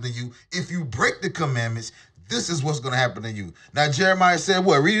going to happen to you. If you break the commandments, this is what's going to happen to you. Now, Jeremiah said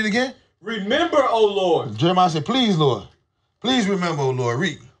what? Read it again. Remember, O Lord. Jeremiah said, please, Lord. Please remember, O Lord.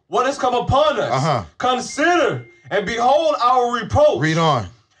 Read. What has come upon us. Consider and behold our reproach. Read on.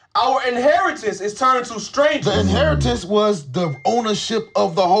 Our inheritance is turned to strangers. The inheritance was the ownership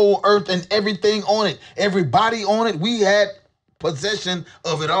of the whole earth and everything on it. Everybody on it. We had possession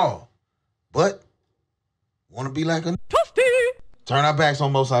of it all. But want to be like a turn our backs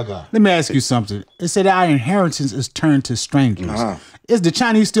on Most High God. Let me ask you something. It said our inheritance is turned to strangers. Is the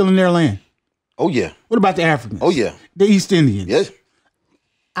Chinese still in their land? Oh, yeah. What about the Africans? Oh, yeah. The East Indians? Yes.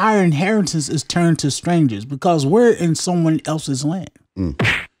 Our inheritance is turned to strangers because we're in someone else's land.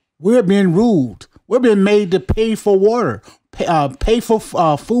 We're being ruled. We're being made to pay for water, pay for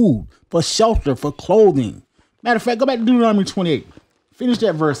food, for shelter, for clothing. Matter of fact, go back to Deuteronomy 28. Finish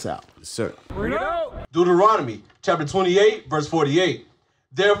that verse out. Sir. Deuteronomy chapter 28, verse 48.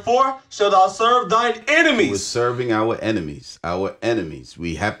 Therefore shall thou serve thine enemies. We're serving our enemies. Our enemies.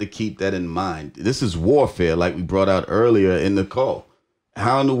 We have to keep that in mind. This is warfare, like we brought out earlier in the call.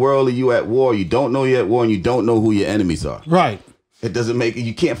 How in the world are you at war? You don't know you're at war, and you don't know who your enemies are. Right. It doesn't make it.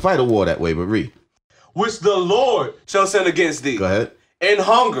 You can't fight a war that way. But read. Which the Lord shall send against thee. Go ahead. In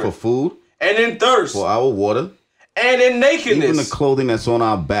hunger. For food. And in thirst. For our water. And in nakedness. Even the clothing that's on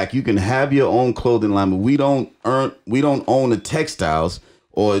our back. You can have your own clothing line, but we don't own the textiles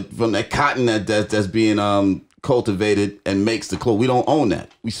or from that cotton that's being cultivated and makes the clothes. We don't own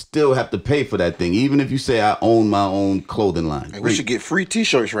that. We still have to pay for that thing, even if you say I own my own clothing line. Hey, we should get free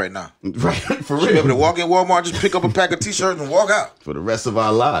T-shirts right now. Right, for real. Should be able to walk in Walmart, just pick up a pack of T-shirts and walk out. For the rest of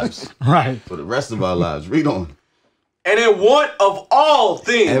our lives. Right. For the rest of our lives. Read on. And in want of all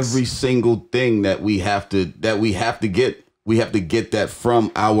things. Every single thing that we have to get, we have to get that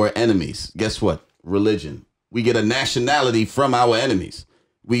from our enemies. Guess what? Religion. We get a nationality from our enemies.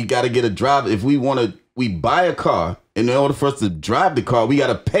 We got to get a drive. If we buy a car, and in order for us to drive the car, we got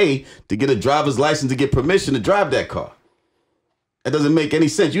to pay to get a driver's license to get permission to drive that car. That doesn't make any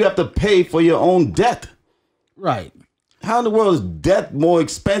sense. You have to pay for your own death. Right. How in the world is death more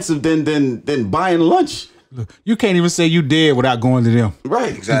expensive than buying lunch? You can't even say you dead without going to them.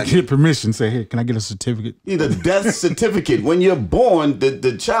 Right, exactly. Get permission. Say, hey, can I get a certificate? The death certificate. When you're born,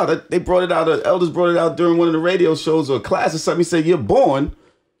 the child, they brought it out, the elders brought it out during one of the radio shows or a class or something. He said, you're born,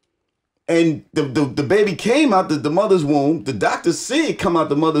 and the baby came out the mother's womb. The doctors see it come out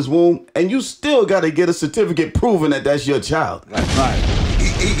the mother's womb, and you still got to get a certificate proving that that's your child. Right.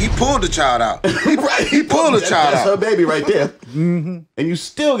 He pulled the child out. Right. He pulled the child that's out. That's her baby right there. Mm-hmm. And you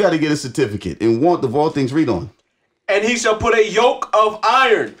still got to get a certificate. And want of all things, read on. And he shall put a yoke of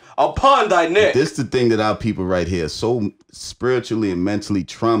iron upon thy neck. This is the thing that our people right here are so spiritually and mentally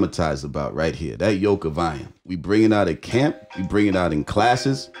traumatized about right here. That yoke of iron. We bring it out at camp. We bring it out in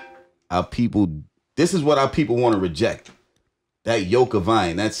classes. Our people, this is what our people want to reject. That yoke of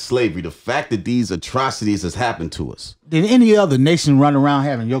iron, that slavery, the fact that these atrocities has happened to us. Did any other nation run around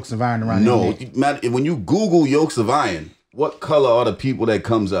having yokes of iron around? No. When you Google yokes of iron, what color are the people that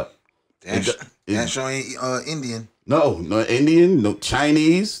comes up? That's showing Indian. No Indian, no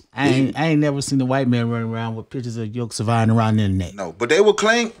Chinese. I ain't never seen the white man running around with pictures of yokes of iron around their neck. No, but they will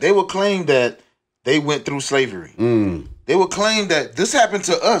claim that they went through slavery. They will claim that this happened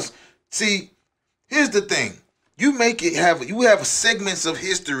to us. See, here's the thing. You have segments of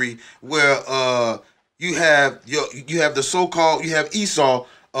history where you have the so-called, you have Esau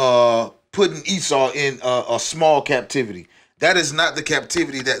putting Esau in a small captivity. That is not the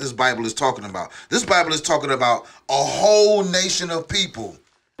captivity that this Bible is talking about. This Bible is talking about a whole nation of people,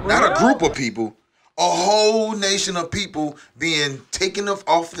 not a group of people, a whole nation of people being taken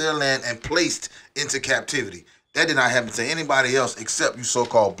off their land and placed into captivity. That did not happen to anybody else except you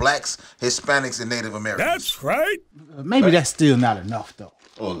so-called blacks, Hispanics, and Native Americans. That's right. Maybe that's still not enough, though.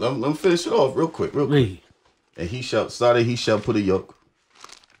 Oh, let me finish it off real quick. And he shall put a yoke.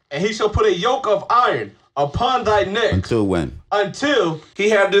 And he shall put a yoke of iron upon thy neck. Until when? Until he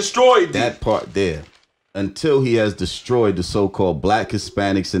have destroyed thee. That part there. Until he has destroyed the so-called black,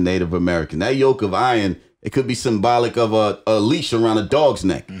 Hispanics, and Native American. That yoke of iron, it could be symbolic of a leash around a dog's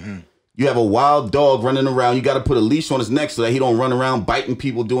neck. Mm-hmm. You have a wild dog running around. You got to put a leash on his neck so that he don't run around biting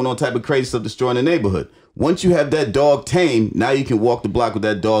people, doing all type of crazy stuff, destroying the neighborhood. Once you have that dog tamed, now you can walk the block with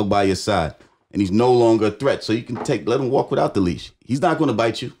that dog by your side. And he's no longer a threat. So you can let him walk without the leash. He's not going to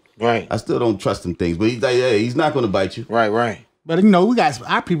bite you. Right. I still don't trust him things, but he's like, hey, he's not going to bite you. Right. But, we got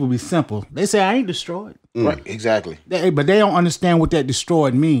our people be simple. They say, I ain't destroyed. Right, exactly. But they don't understand what that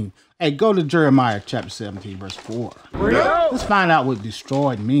destroyed means. Hey, go to Jeremiah chapter 17, verse 4. Yeah. Let's find out what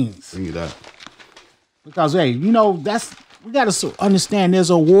destroyed means. Bring it up. Because, we got to understand there's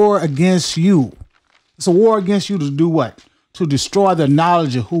a war against you. It's a war against you to do what? To destroy the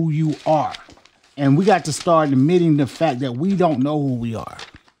knowledge of who you are. And we got to start admitting the fact that we don't know who we are.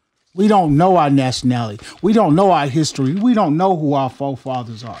 We don't know our nationality. We don't know our history. We don't know who our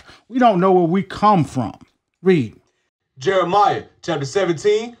forefathers are. We don't know where we come from. Read. Jeremiah chapter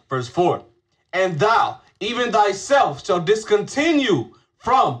 17, verse 4. And thou, even thyself, shall discontinue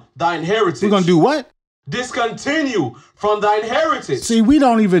from thine heritage. We're going to do what? Discontinue from thine heritage. See, we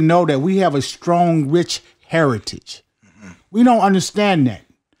don't even know that we have a strong, rich heritage. Mm-hmm. We don't understand that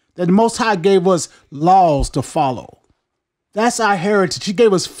the Most High gave us laws to follow. That's our heritage. He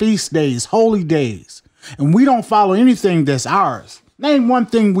gave us feast days, holy days. And we don't follow anything that's ours. Name one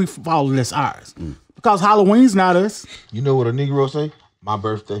thing we follow that's ours. Because Halloween's not us. You know what a Negro say? My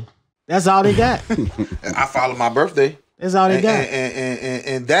birthday. That's all they got. I follow my birthday. That's all they got.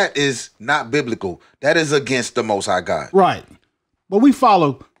 And that is not biblical. That is against the Most High God. Right. But we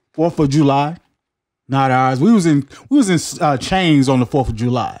follow 4th of July, not ours. We was in chains on the 4th of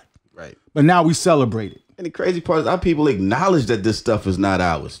July. Right. But now we celebrate it. And the crazy part is our people acknowledge that this stuff is not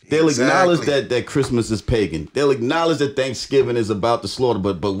ours. They'll acknowledge that Christmas is pagan. They'll acknowledge that Thanksgiving is about the slaughter,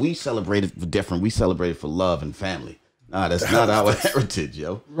 but we celebrate it for different. We celebrate it for love and family. Nah, that's not our heritage,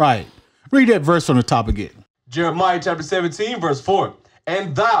 yo. Right. Read that verse from the top again. Jeremiah chapter 17, verse 4.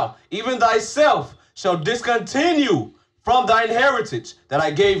 And thou, even thyself, shall discontinue from thine heritage that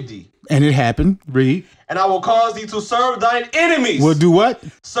I gave thee. And it happened. Read. And I will cause thee to serve thine enemies. We'll do what?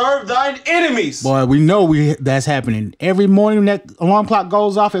 Serve thine enemies. Boy, we know that's happening. Every morning that alarm clock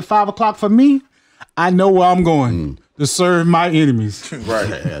goes off at 5 o'clock for me, I know where I'm going to serve my enemies. Right.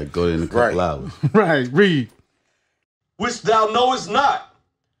 Yeah, go in a couple hours. Right. Read. Which thou knowest not.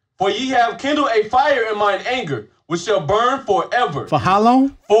 For ye have kindled a fire in mine anger, which shall burn forever. For how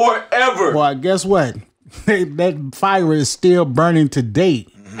long? Forever. Boy, guess what? That fire is still burning today.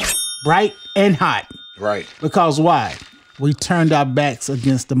 Bright and hot. Right. Because why? We turned our backs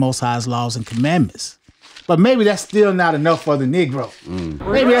against the Most High's laws and commandments. But maybe that's still not enough for the Negro.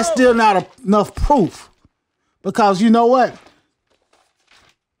 Maybe that's still not enough proof. Because you know what?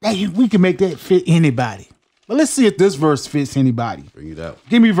 We can make that fit anybody. But let's see if this verse fits anybody. Bring it out.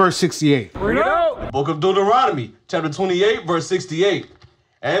 Give me verse 68. Bring it out. Book of Deuteronomy, chapter 28, verse 68.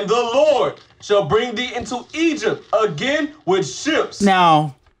 And the Lord shall bring thee into Egypt again with ships.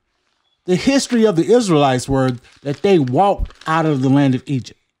 Now, the history of the Israelites were that they walked out of the land of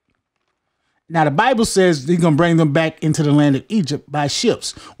Egypt. Now, the Bible says he's going to bring them back into the land of Egypt by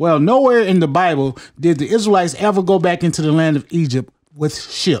ships. Well, nowhere in the Bible did the Israelites ever go back into the land of Egypt with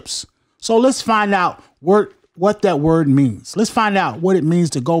ships. So let's find out what that word means. Let's find out what it means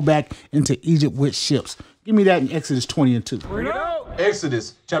to go back into Egypt with ships. Give me that in Exodus 20 and 2.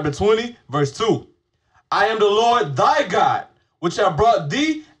 Exodus chapter 20, verse 2. I am the Lord thy God, which have brought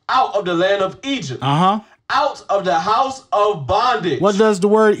thee out of the land of Egypt. Out of the house of bondage. What does the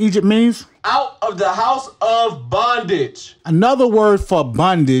word Egypt means? Out of the house of bondage. Another word for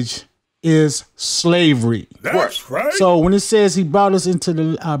bondage is slavery. That's right. So when it says he brought us out of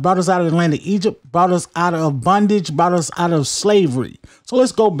the land of Egypt, brought us out of bondage, brought us out of slavery. So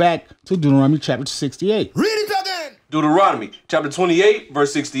let's go back to Deuteronomy chapter 68. Read it again. Deuteronomy chapter 28,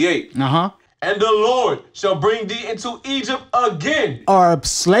 verse 68. And the Lord shall bring thee into Egypt again. Or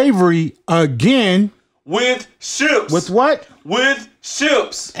slavery again. With ships. With what? With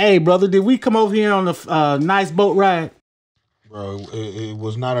ships. Hey, brother, did we come over here on a nice boat ride? Bro, it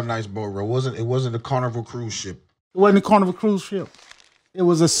was not a nice boat ride. It wasn't a Carnival cruise ship. It wasn't a Carnival cruise ship. It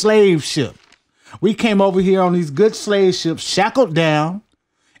was a slave ship. We came over here on these good slave ships, shackled down,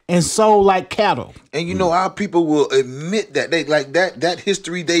 and sold like cattle. And you know, our people will admit that they like that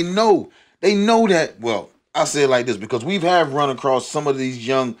history. They know that. Well, I'll say it like this because we've run across some of these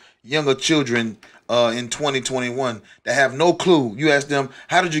younger children in 2021 that have no clue. You ask them,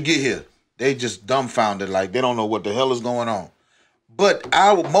 how did you get here? They just dumbfounded, like they don't know what the hell is going on. But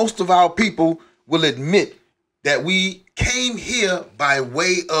most of our people will admit that we came here by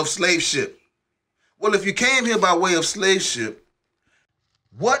way of slave ship. Well, if you came here by way of slave ship,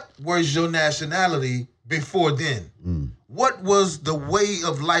 what was your nationality before then? What was the way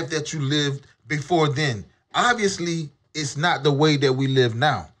of life that you lived before then? Obviously, it's not the way that we live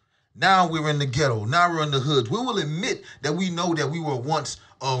now. Now we're in the ghetto. Now we're in the hoods. We will admit that we know that we were once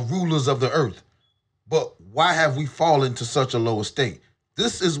rulers of the earth. But why have we fallen to such a low estate?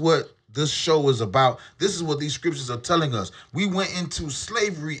 This is what this show is about. This is what these scriptures are telling us. We went into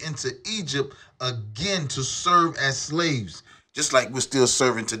slavery into Egypt again to serve as slaves, just like we're still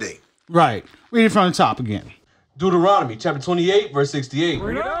serving today. Right. Read it from the top again. Deuteronomy chapter 28, verse 68.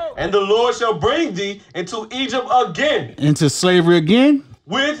 And the Lord shall bring thee into Egypt again. Into slavery again?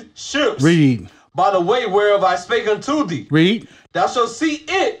 With ships. Read. By the way whereof I spake unto thee. Read. Thou shalt see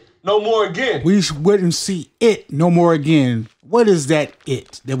it no more again. We wouldn't see it no more again. What is that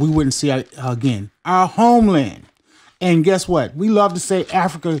we wouldn't see again? Our homeland. And guess what? We love to say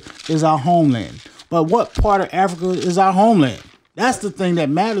Africa is our homeland. But what part of Africa is our homeland? That's the thing that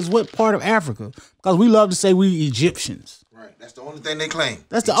matters. What part of Africa? Because we love to say we Egyptians. Right. That's the only thing they claim.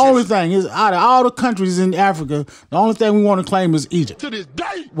 That's the only thing. Is out of all the countries in Africa, the only thing we want to claim is Egypt. To this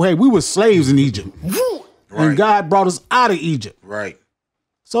day. Wait, we were slaves in Egypt. And God brought us out of Egypt. Right.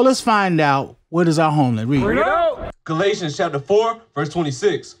 So let's find out what is our homeland. Read. Galatians chapter 4, verse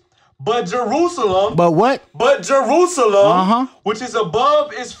 26. But Jerusalem. But what? But Jerusalem, which is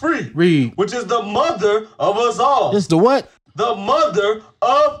above, is free. Read. Which is the mother of us all. It's the what? the mother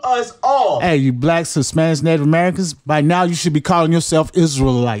of us all. Hey, you blacks, Hispanics, Native Americans, by now you should be calling yourself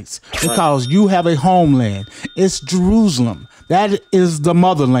Israelites because you have a homeland. It's Jerusalem. That is the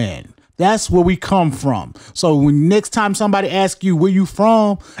motherland. That's where we come from. So when next time somebody asks you where you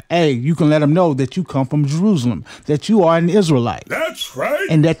from, hey, you can let them know that you come from Jerusalem, that you are an Israelite. That's right.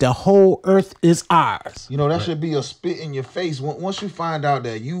 And that the whole earth is ours. You know, that should be a spit in your face. Once you find out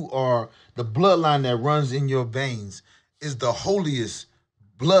that you are the bloodline that runs in your veins is the holiest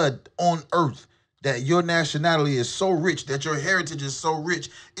blood on earth, that your nationality is so rich, that your heritage is so rich,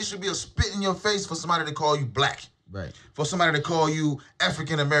 it should be a spit in your face for somebody to call you black. Right. For somebody to call you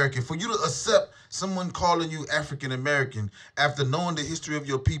African American, for you to accept someone calling you African American after knowing the history of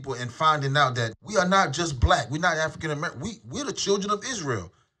your people and finding out that we are not just black, we're not African American, we're the children of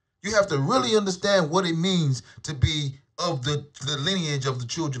Israel. You have to really understand what it means to be of the lineage of the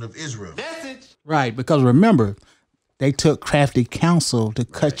children of Israel. Right, because remember, they took crafty counsel to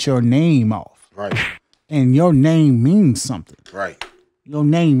cut your name off. Right. And your name means something. Right. Your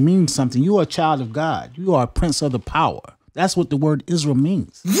name means something. You are a child of God. You are a prince of the power. That's what the word Israel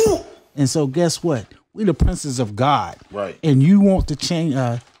means. And so guess what? We the princes of God. Right. And you want to change,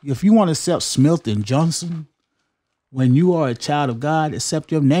 if you want to accept Smith and Johnson, when you are a child of God,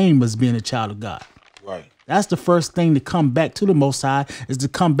 accept your name as being a child of God. Right. That's the first thing to come back to the Most High, is to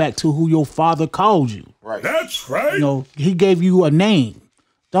come back to who your father called you. Right. That's right. You know, he gave you a name.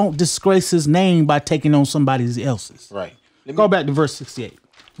 Don't disgrace his name by taking on somebody else's. Right. Go back to verse 68.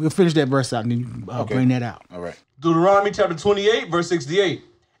 We'll finish that verse out and then bring that out. All right. Deuteronomy chapter 28, verse 68.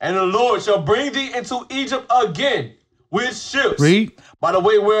 And the Lord shall bring thee into Egypt again with ships. Read. By the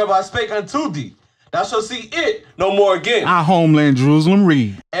way whereof I spake unto thee. Thou shalt see it no more again. Our homeland, Jerusalem,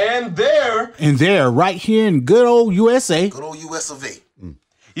 read. And there, right here in good old USA. Good old US of A.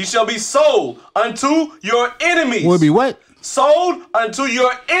 you shall be sold unto your enemies. Will be what? Sold unto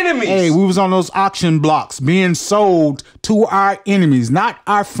your enemies. Hey, we was on those auction blocks being sold to our enemies, not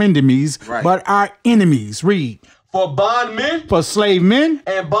our frenemies, but our enemies. Read. For bondmen. For slave men.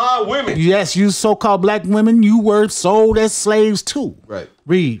 And bond women. Yes, you so-called black women, you were sold as slaves too. Right.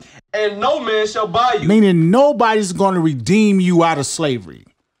 Read. And no man shall buy you. Meaning nobody's going to redeem you out of slavery.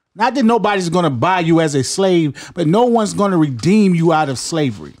 Not that nobody's going to buy you as a slave, but no one's going to redeem you out of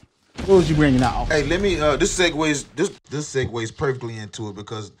slavery. What was you bringing out? Hey, let me. This segues perfectly into it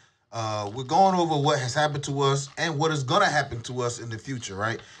because we're going over what has happened to us and what is gonna happen to us in the future,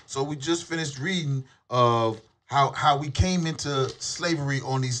 right? So we just finished reading of how we came into slavery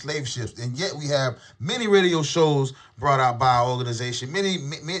on these slave ships, and yet we have many radio shows brought out by our organization,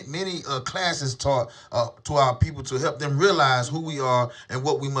 many classes taught to our people to help them realize who we are and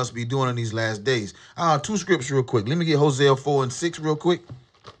what we must be doing in these last days. Two scripts real quick. Let me get Hosea 4:6 real quick,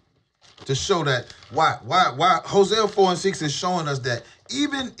 to show that why Hosea 4:6 is showing us that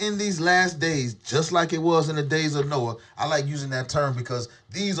even in these last days, just like it was in the days of Noah, I like using that term because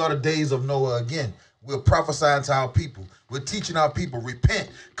these are the days of Noah again. We're prophesying to our people. We're teaching our people, repent,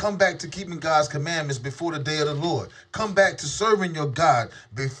 come back to keeping God's commandments before the day of the Lord. Come back to serving your God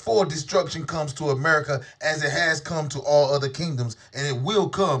before destruction comes to America, as it has come to all other kingdoms, and it will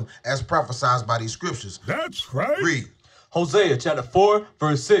come as prophesied by these scriptures. That's right. Read. Hosea chapter 4,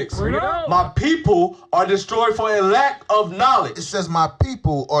 verse 6. My people are destroyed for a lack of knowledge. It says, my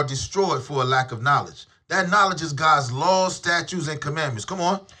people are destroyed for a lack of knowledge. That knowledge is God's laws, statutes, and commandments. Come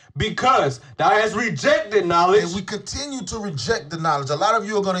on. Because thou hast rejected knowledge. And we continue to reject the knowledge. A lot of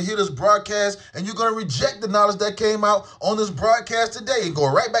you are going to hear this broadcast and you're going to reject the knowledge that came out on this broadcast today and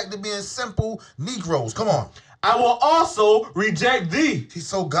go right back to being simple Negroes. Come on. I will also reject thee.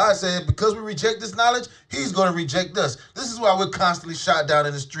 So God said, because we reject this knowledge, he's going to reject us. This is why we're constantly shot down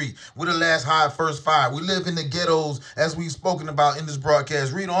in the street. We're the last hired, first fired. We live in the ghettos, as we've spoken about in this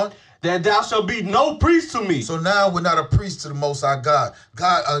broadcast. Read on. That thou shalt be no priest to me. So now we're not a priest to the Most High God.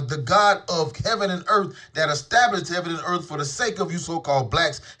 God, the God of heaven and earth that established heaven and earth for the sake of you so-called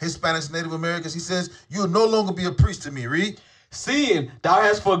blacks, Hispanics, Native Americans. He says, you'll no longer be a priest to me. Read. Seeing thou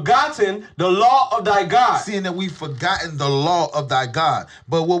hast forgotten the law of thy God. Seeing that we've forgotten the law of thy God.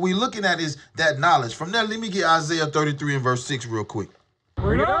 But what we're looking at is that knowledge. From there, let me get Isaiah 33 and verse 6 real quick.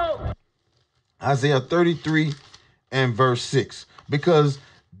 Bring it out. Isaiah 33 and verse 6. Because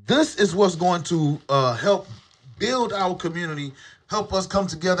this is what's going to help build our community, help us come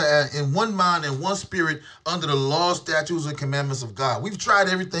together in one mind and one spirit under the laws, statutes, and commandments of God. We've tried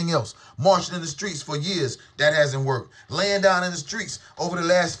everything else. Marching in the streets for years, that hasn't worked. Laying down in the streets over the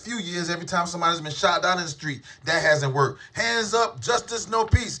last few years, every time somebody's been shot down in the street, that hasn't worked. Hands up, justice, no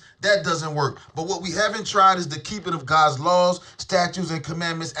peace, that doesn't work. But what we haven't tried is the keeping of God's laws, statutes, and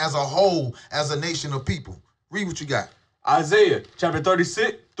commandments as a whole, as a nation of people. Read what you got. Isaiah chapter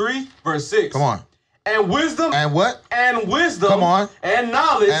 3, verse 6. Come on. And wisdom. And what? And wisdom. Come on. And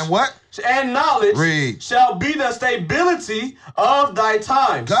knowledge. And what? And knowledge. Read. Shall be the stability of thy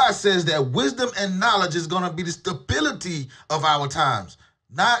times. God says that wisdom and knowledge is going to be the stability of our times,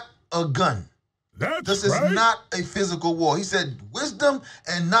 not a gun. This is not a physical war. He said wisdom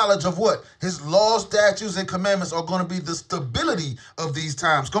and knowledge of what? His laws, statutes, and commandments are going to be the stability of these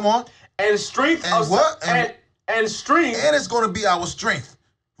times. Come on. And strength. And what? And strength. And it's going to be our strength.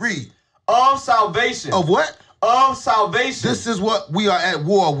 Read. Of salvation. Of what? Of salvation. This is what we are at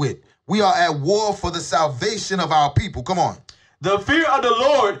war with. We are at war for the salvation of our people. Come on. The fear of the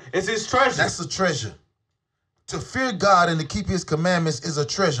Lord is his treasure. That's a treasure. To fear God and to keep his commandments is a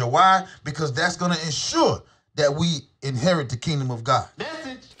treasure. Why? Because that's going to ensure that we inherit the kingdom of God.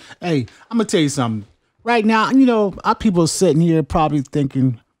 Hey, I'm going to tell you something. Right now, you know, our people are sitting here probably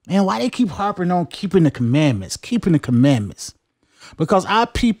thinking, man, why they keep harping on keeping the commandments, Because our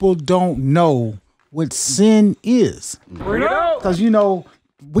people don't know what sin is. Because, you know,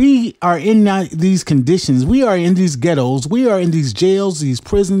 we are in these conditions. We are in these ghettos. We are in these jails, these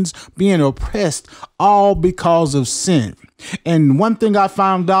prisons, being oppressed, all because of sin. And one thing I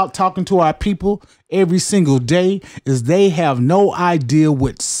found out talking to our people every single day is they have no idea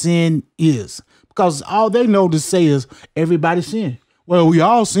what sin is. Because all they know to say is everybody sin. Well, we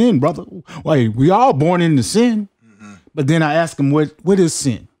all sin, brother. Wait, we all born into sin. But then I ask them, what is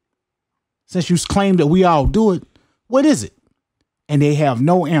sin? Since you claim that we all do it, what is it? And they have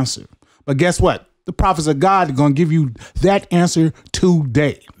no answer. But guess what? The prophets of God are going to give you that answer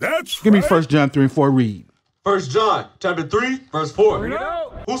today. Give me 1 John 3 and 4, read. 1 John chapter 3, verse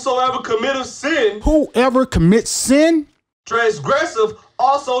 4. Whosoever committeth sin. Whoever commits sin. Transgressive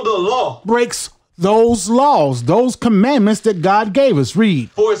also the law. Breaks those laws, those commandments that God gave us.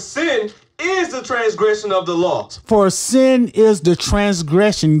 Read. For sin is the transgression of the law. For sin is the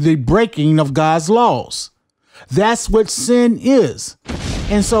transgression, the breaking of God's laws. That's what sin is.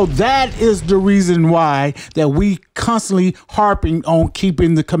 And so that is the reason why that we constantly harping on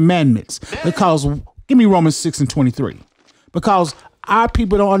keeping the commandments. Because, give me Romans 6 and 23. Because our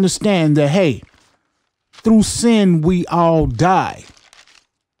people don't understand that, hey, through sin, we all die.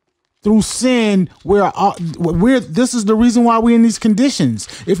 Through sin, this is the reason why we're in these conditions.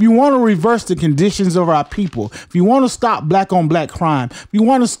 If you want to reverse the conditions of our people, if you want to stop black on black crime, if you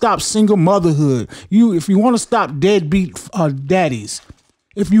want to stop single motherhood, if you want to stop deadbeat daddies,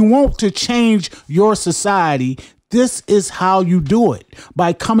 if you want to change your society, this is how you do it,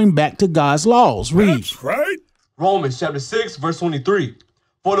 by coming back to God's laws. Read. That's right. Romans chapter 6, verse 23.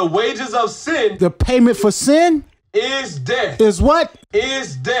 For the wages of sin. The payment for sin. Is death. Is what?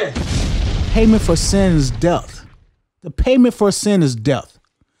 Is death. Payment for sin is death. The payment for sin is death.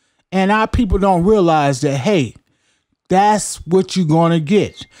 And our people don't realize that, hey, that's what you're going to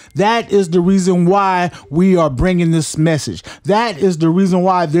get. That is the reason why we are bringing this message. That is the reason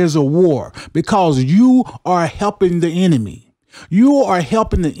why there's a war. Because you are helping the enemy. You are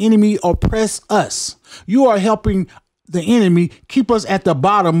helping the enemy oppress us. You are helping the enemy keep us at the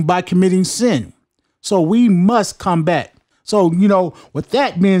bottom by committing sin. So we must come back. So, you know, with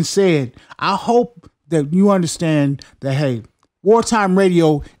that being said, I hope that you understand that, hey, Wartime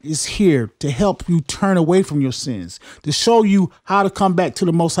Radio is here to help you turn away from your sins, to show you how to come back to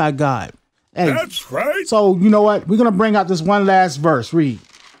the Most High God. Hey, that's right. So, you know what? We're going to bring out this one last verse. Read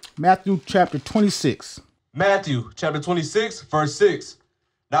Matthew chapter 26. Matthew chapter 26, verse 6.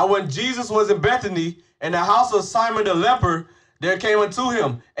 Now when Jesus was in Bethany, in the house of Simon the leper, there came unto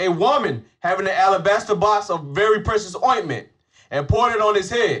him a woman having an alabaster box of very precious ointment, and poured it on his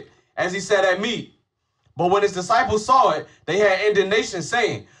head as he sat at meat. But when his disciples saw it, they had indignation,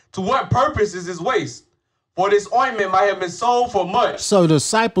 saying, to what purpose is this waste? For this ointment might have been sold for much. So the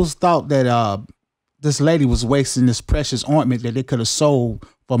disciples thought that this lady was wasting this precious ointment that they could have sold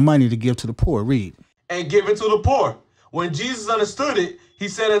for money to give to the poor. Read. And give it to the poor. When Jesus understood it, he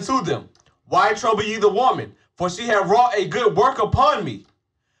said unto them, why trouble ye the woman? For she hath wrought a good work upon me.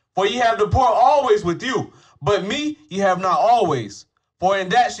 For ye have the poor always with you, but me ye have not always. For in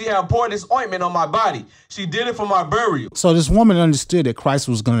that she hath poured this ointment on my body. She did it for my burial. So this woman understood that Christ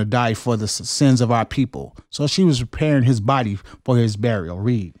was going to die for the sins of our people. So she was preparing his body for his burial.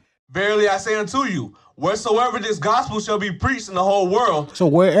 Read. Verily I say unto you, wheresoever this gospel shall be preached in the whole world. So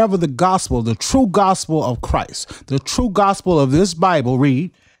wherever the gospel, the true gospel of Christ, the true gospel of this Bible,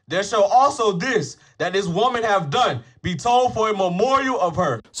 read. There shall also this, that this woman have done, be told for a memorial of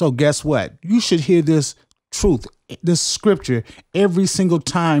her. So guess what? You should hear this truth, this scripture, every single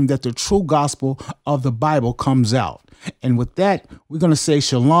time that the true gospel of the Bible comes out. And with that, we're going to say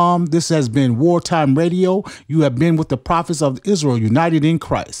shalom. This has been Wartime Radio. You have been with the prophets of Israel, united in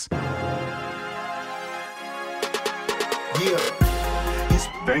Christ.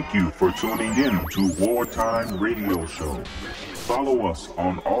 Thank you for tuning in to Wartime Radio Show. Follow us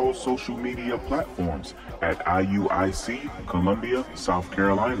on all social media platforms at IUIC, Columbia, South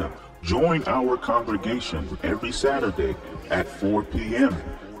Carolina. Join our congregation every Saturday at 4 p.m.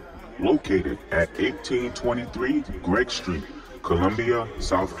 located at 1823 Gregg Street, Columbia,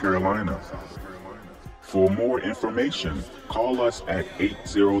 South Carolina. For more information, call us at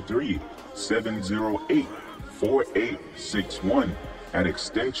 803-708-4861 at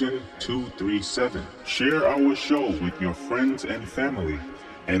extension 237. Share our show with your friends and family.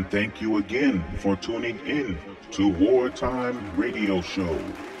 And thank you again for tuning in to Wartime Radio Show.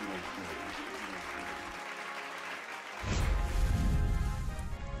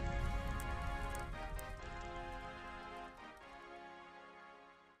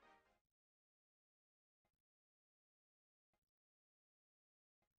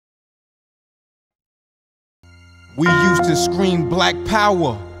 We used to scream black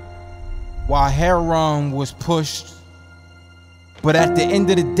power while heroin was pushed. But at the end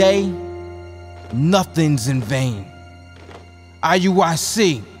of the day, nothing's in vain.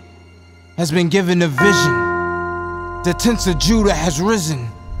 IUIC has been given a vision. The tents of Judah has risen.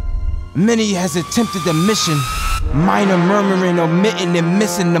 Many has attempted the mission. Minor murmuring, omitting, and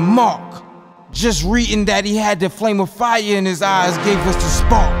missing the mark. Just reading that he had the flame of fire in his eyes gave us the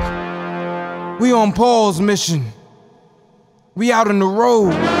spark. We on Paul's mission. We out on the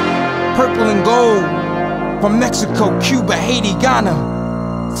road, purple and gold, from Mexico, Cuba, Haiti,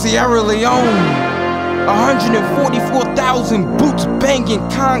 Ghana, Sierra Leone. 144,000 boots banging,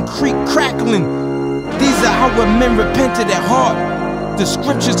 concrete crackling. These are our men repented at heart. The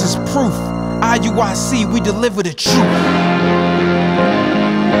scriptures is proof. IUIC, we deliver the truth.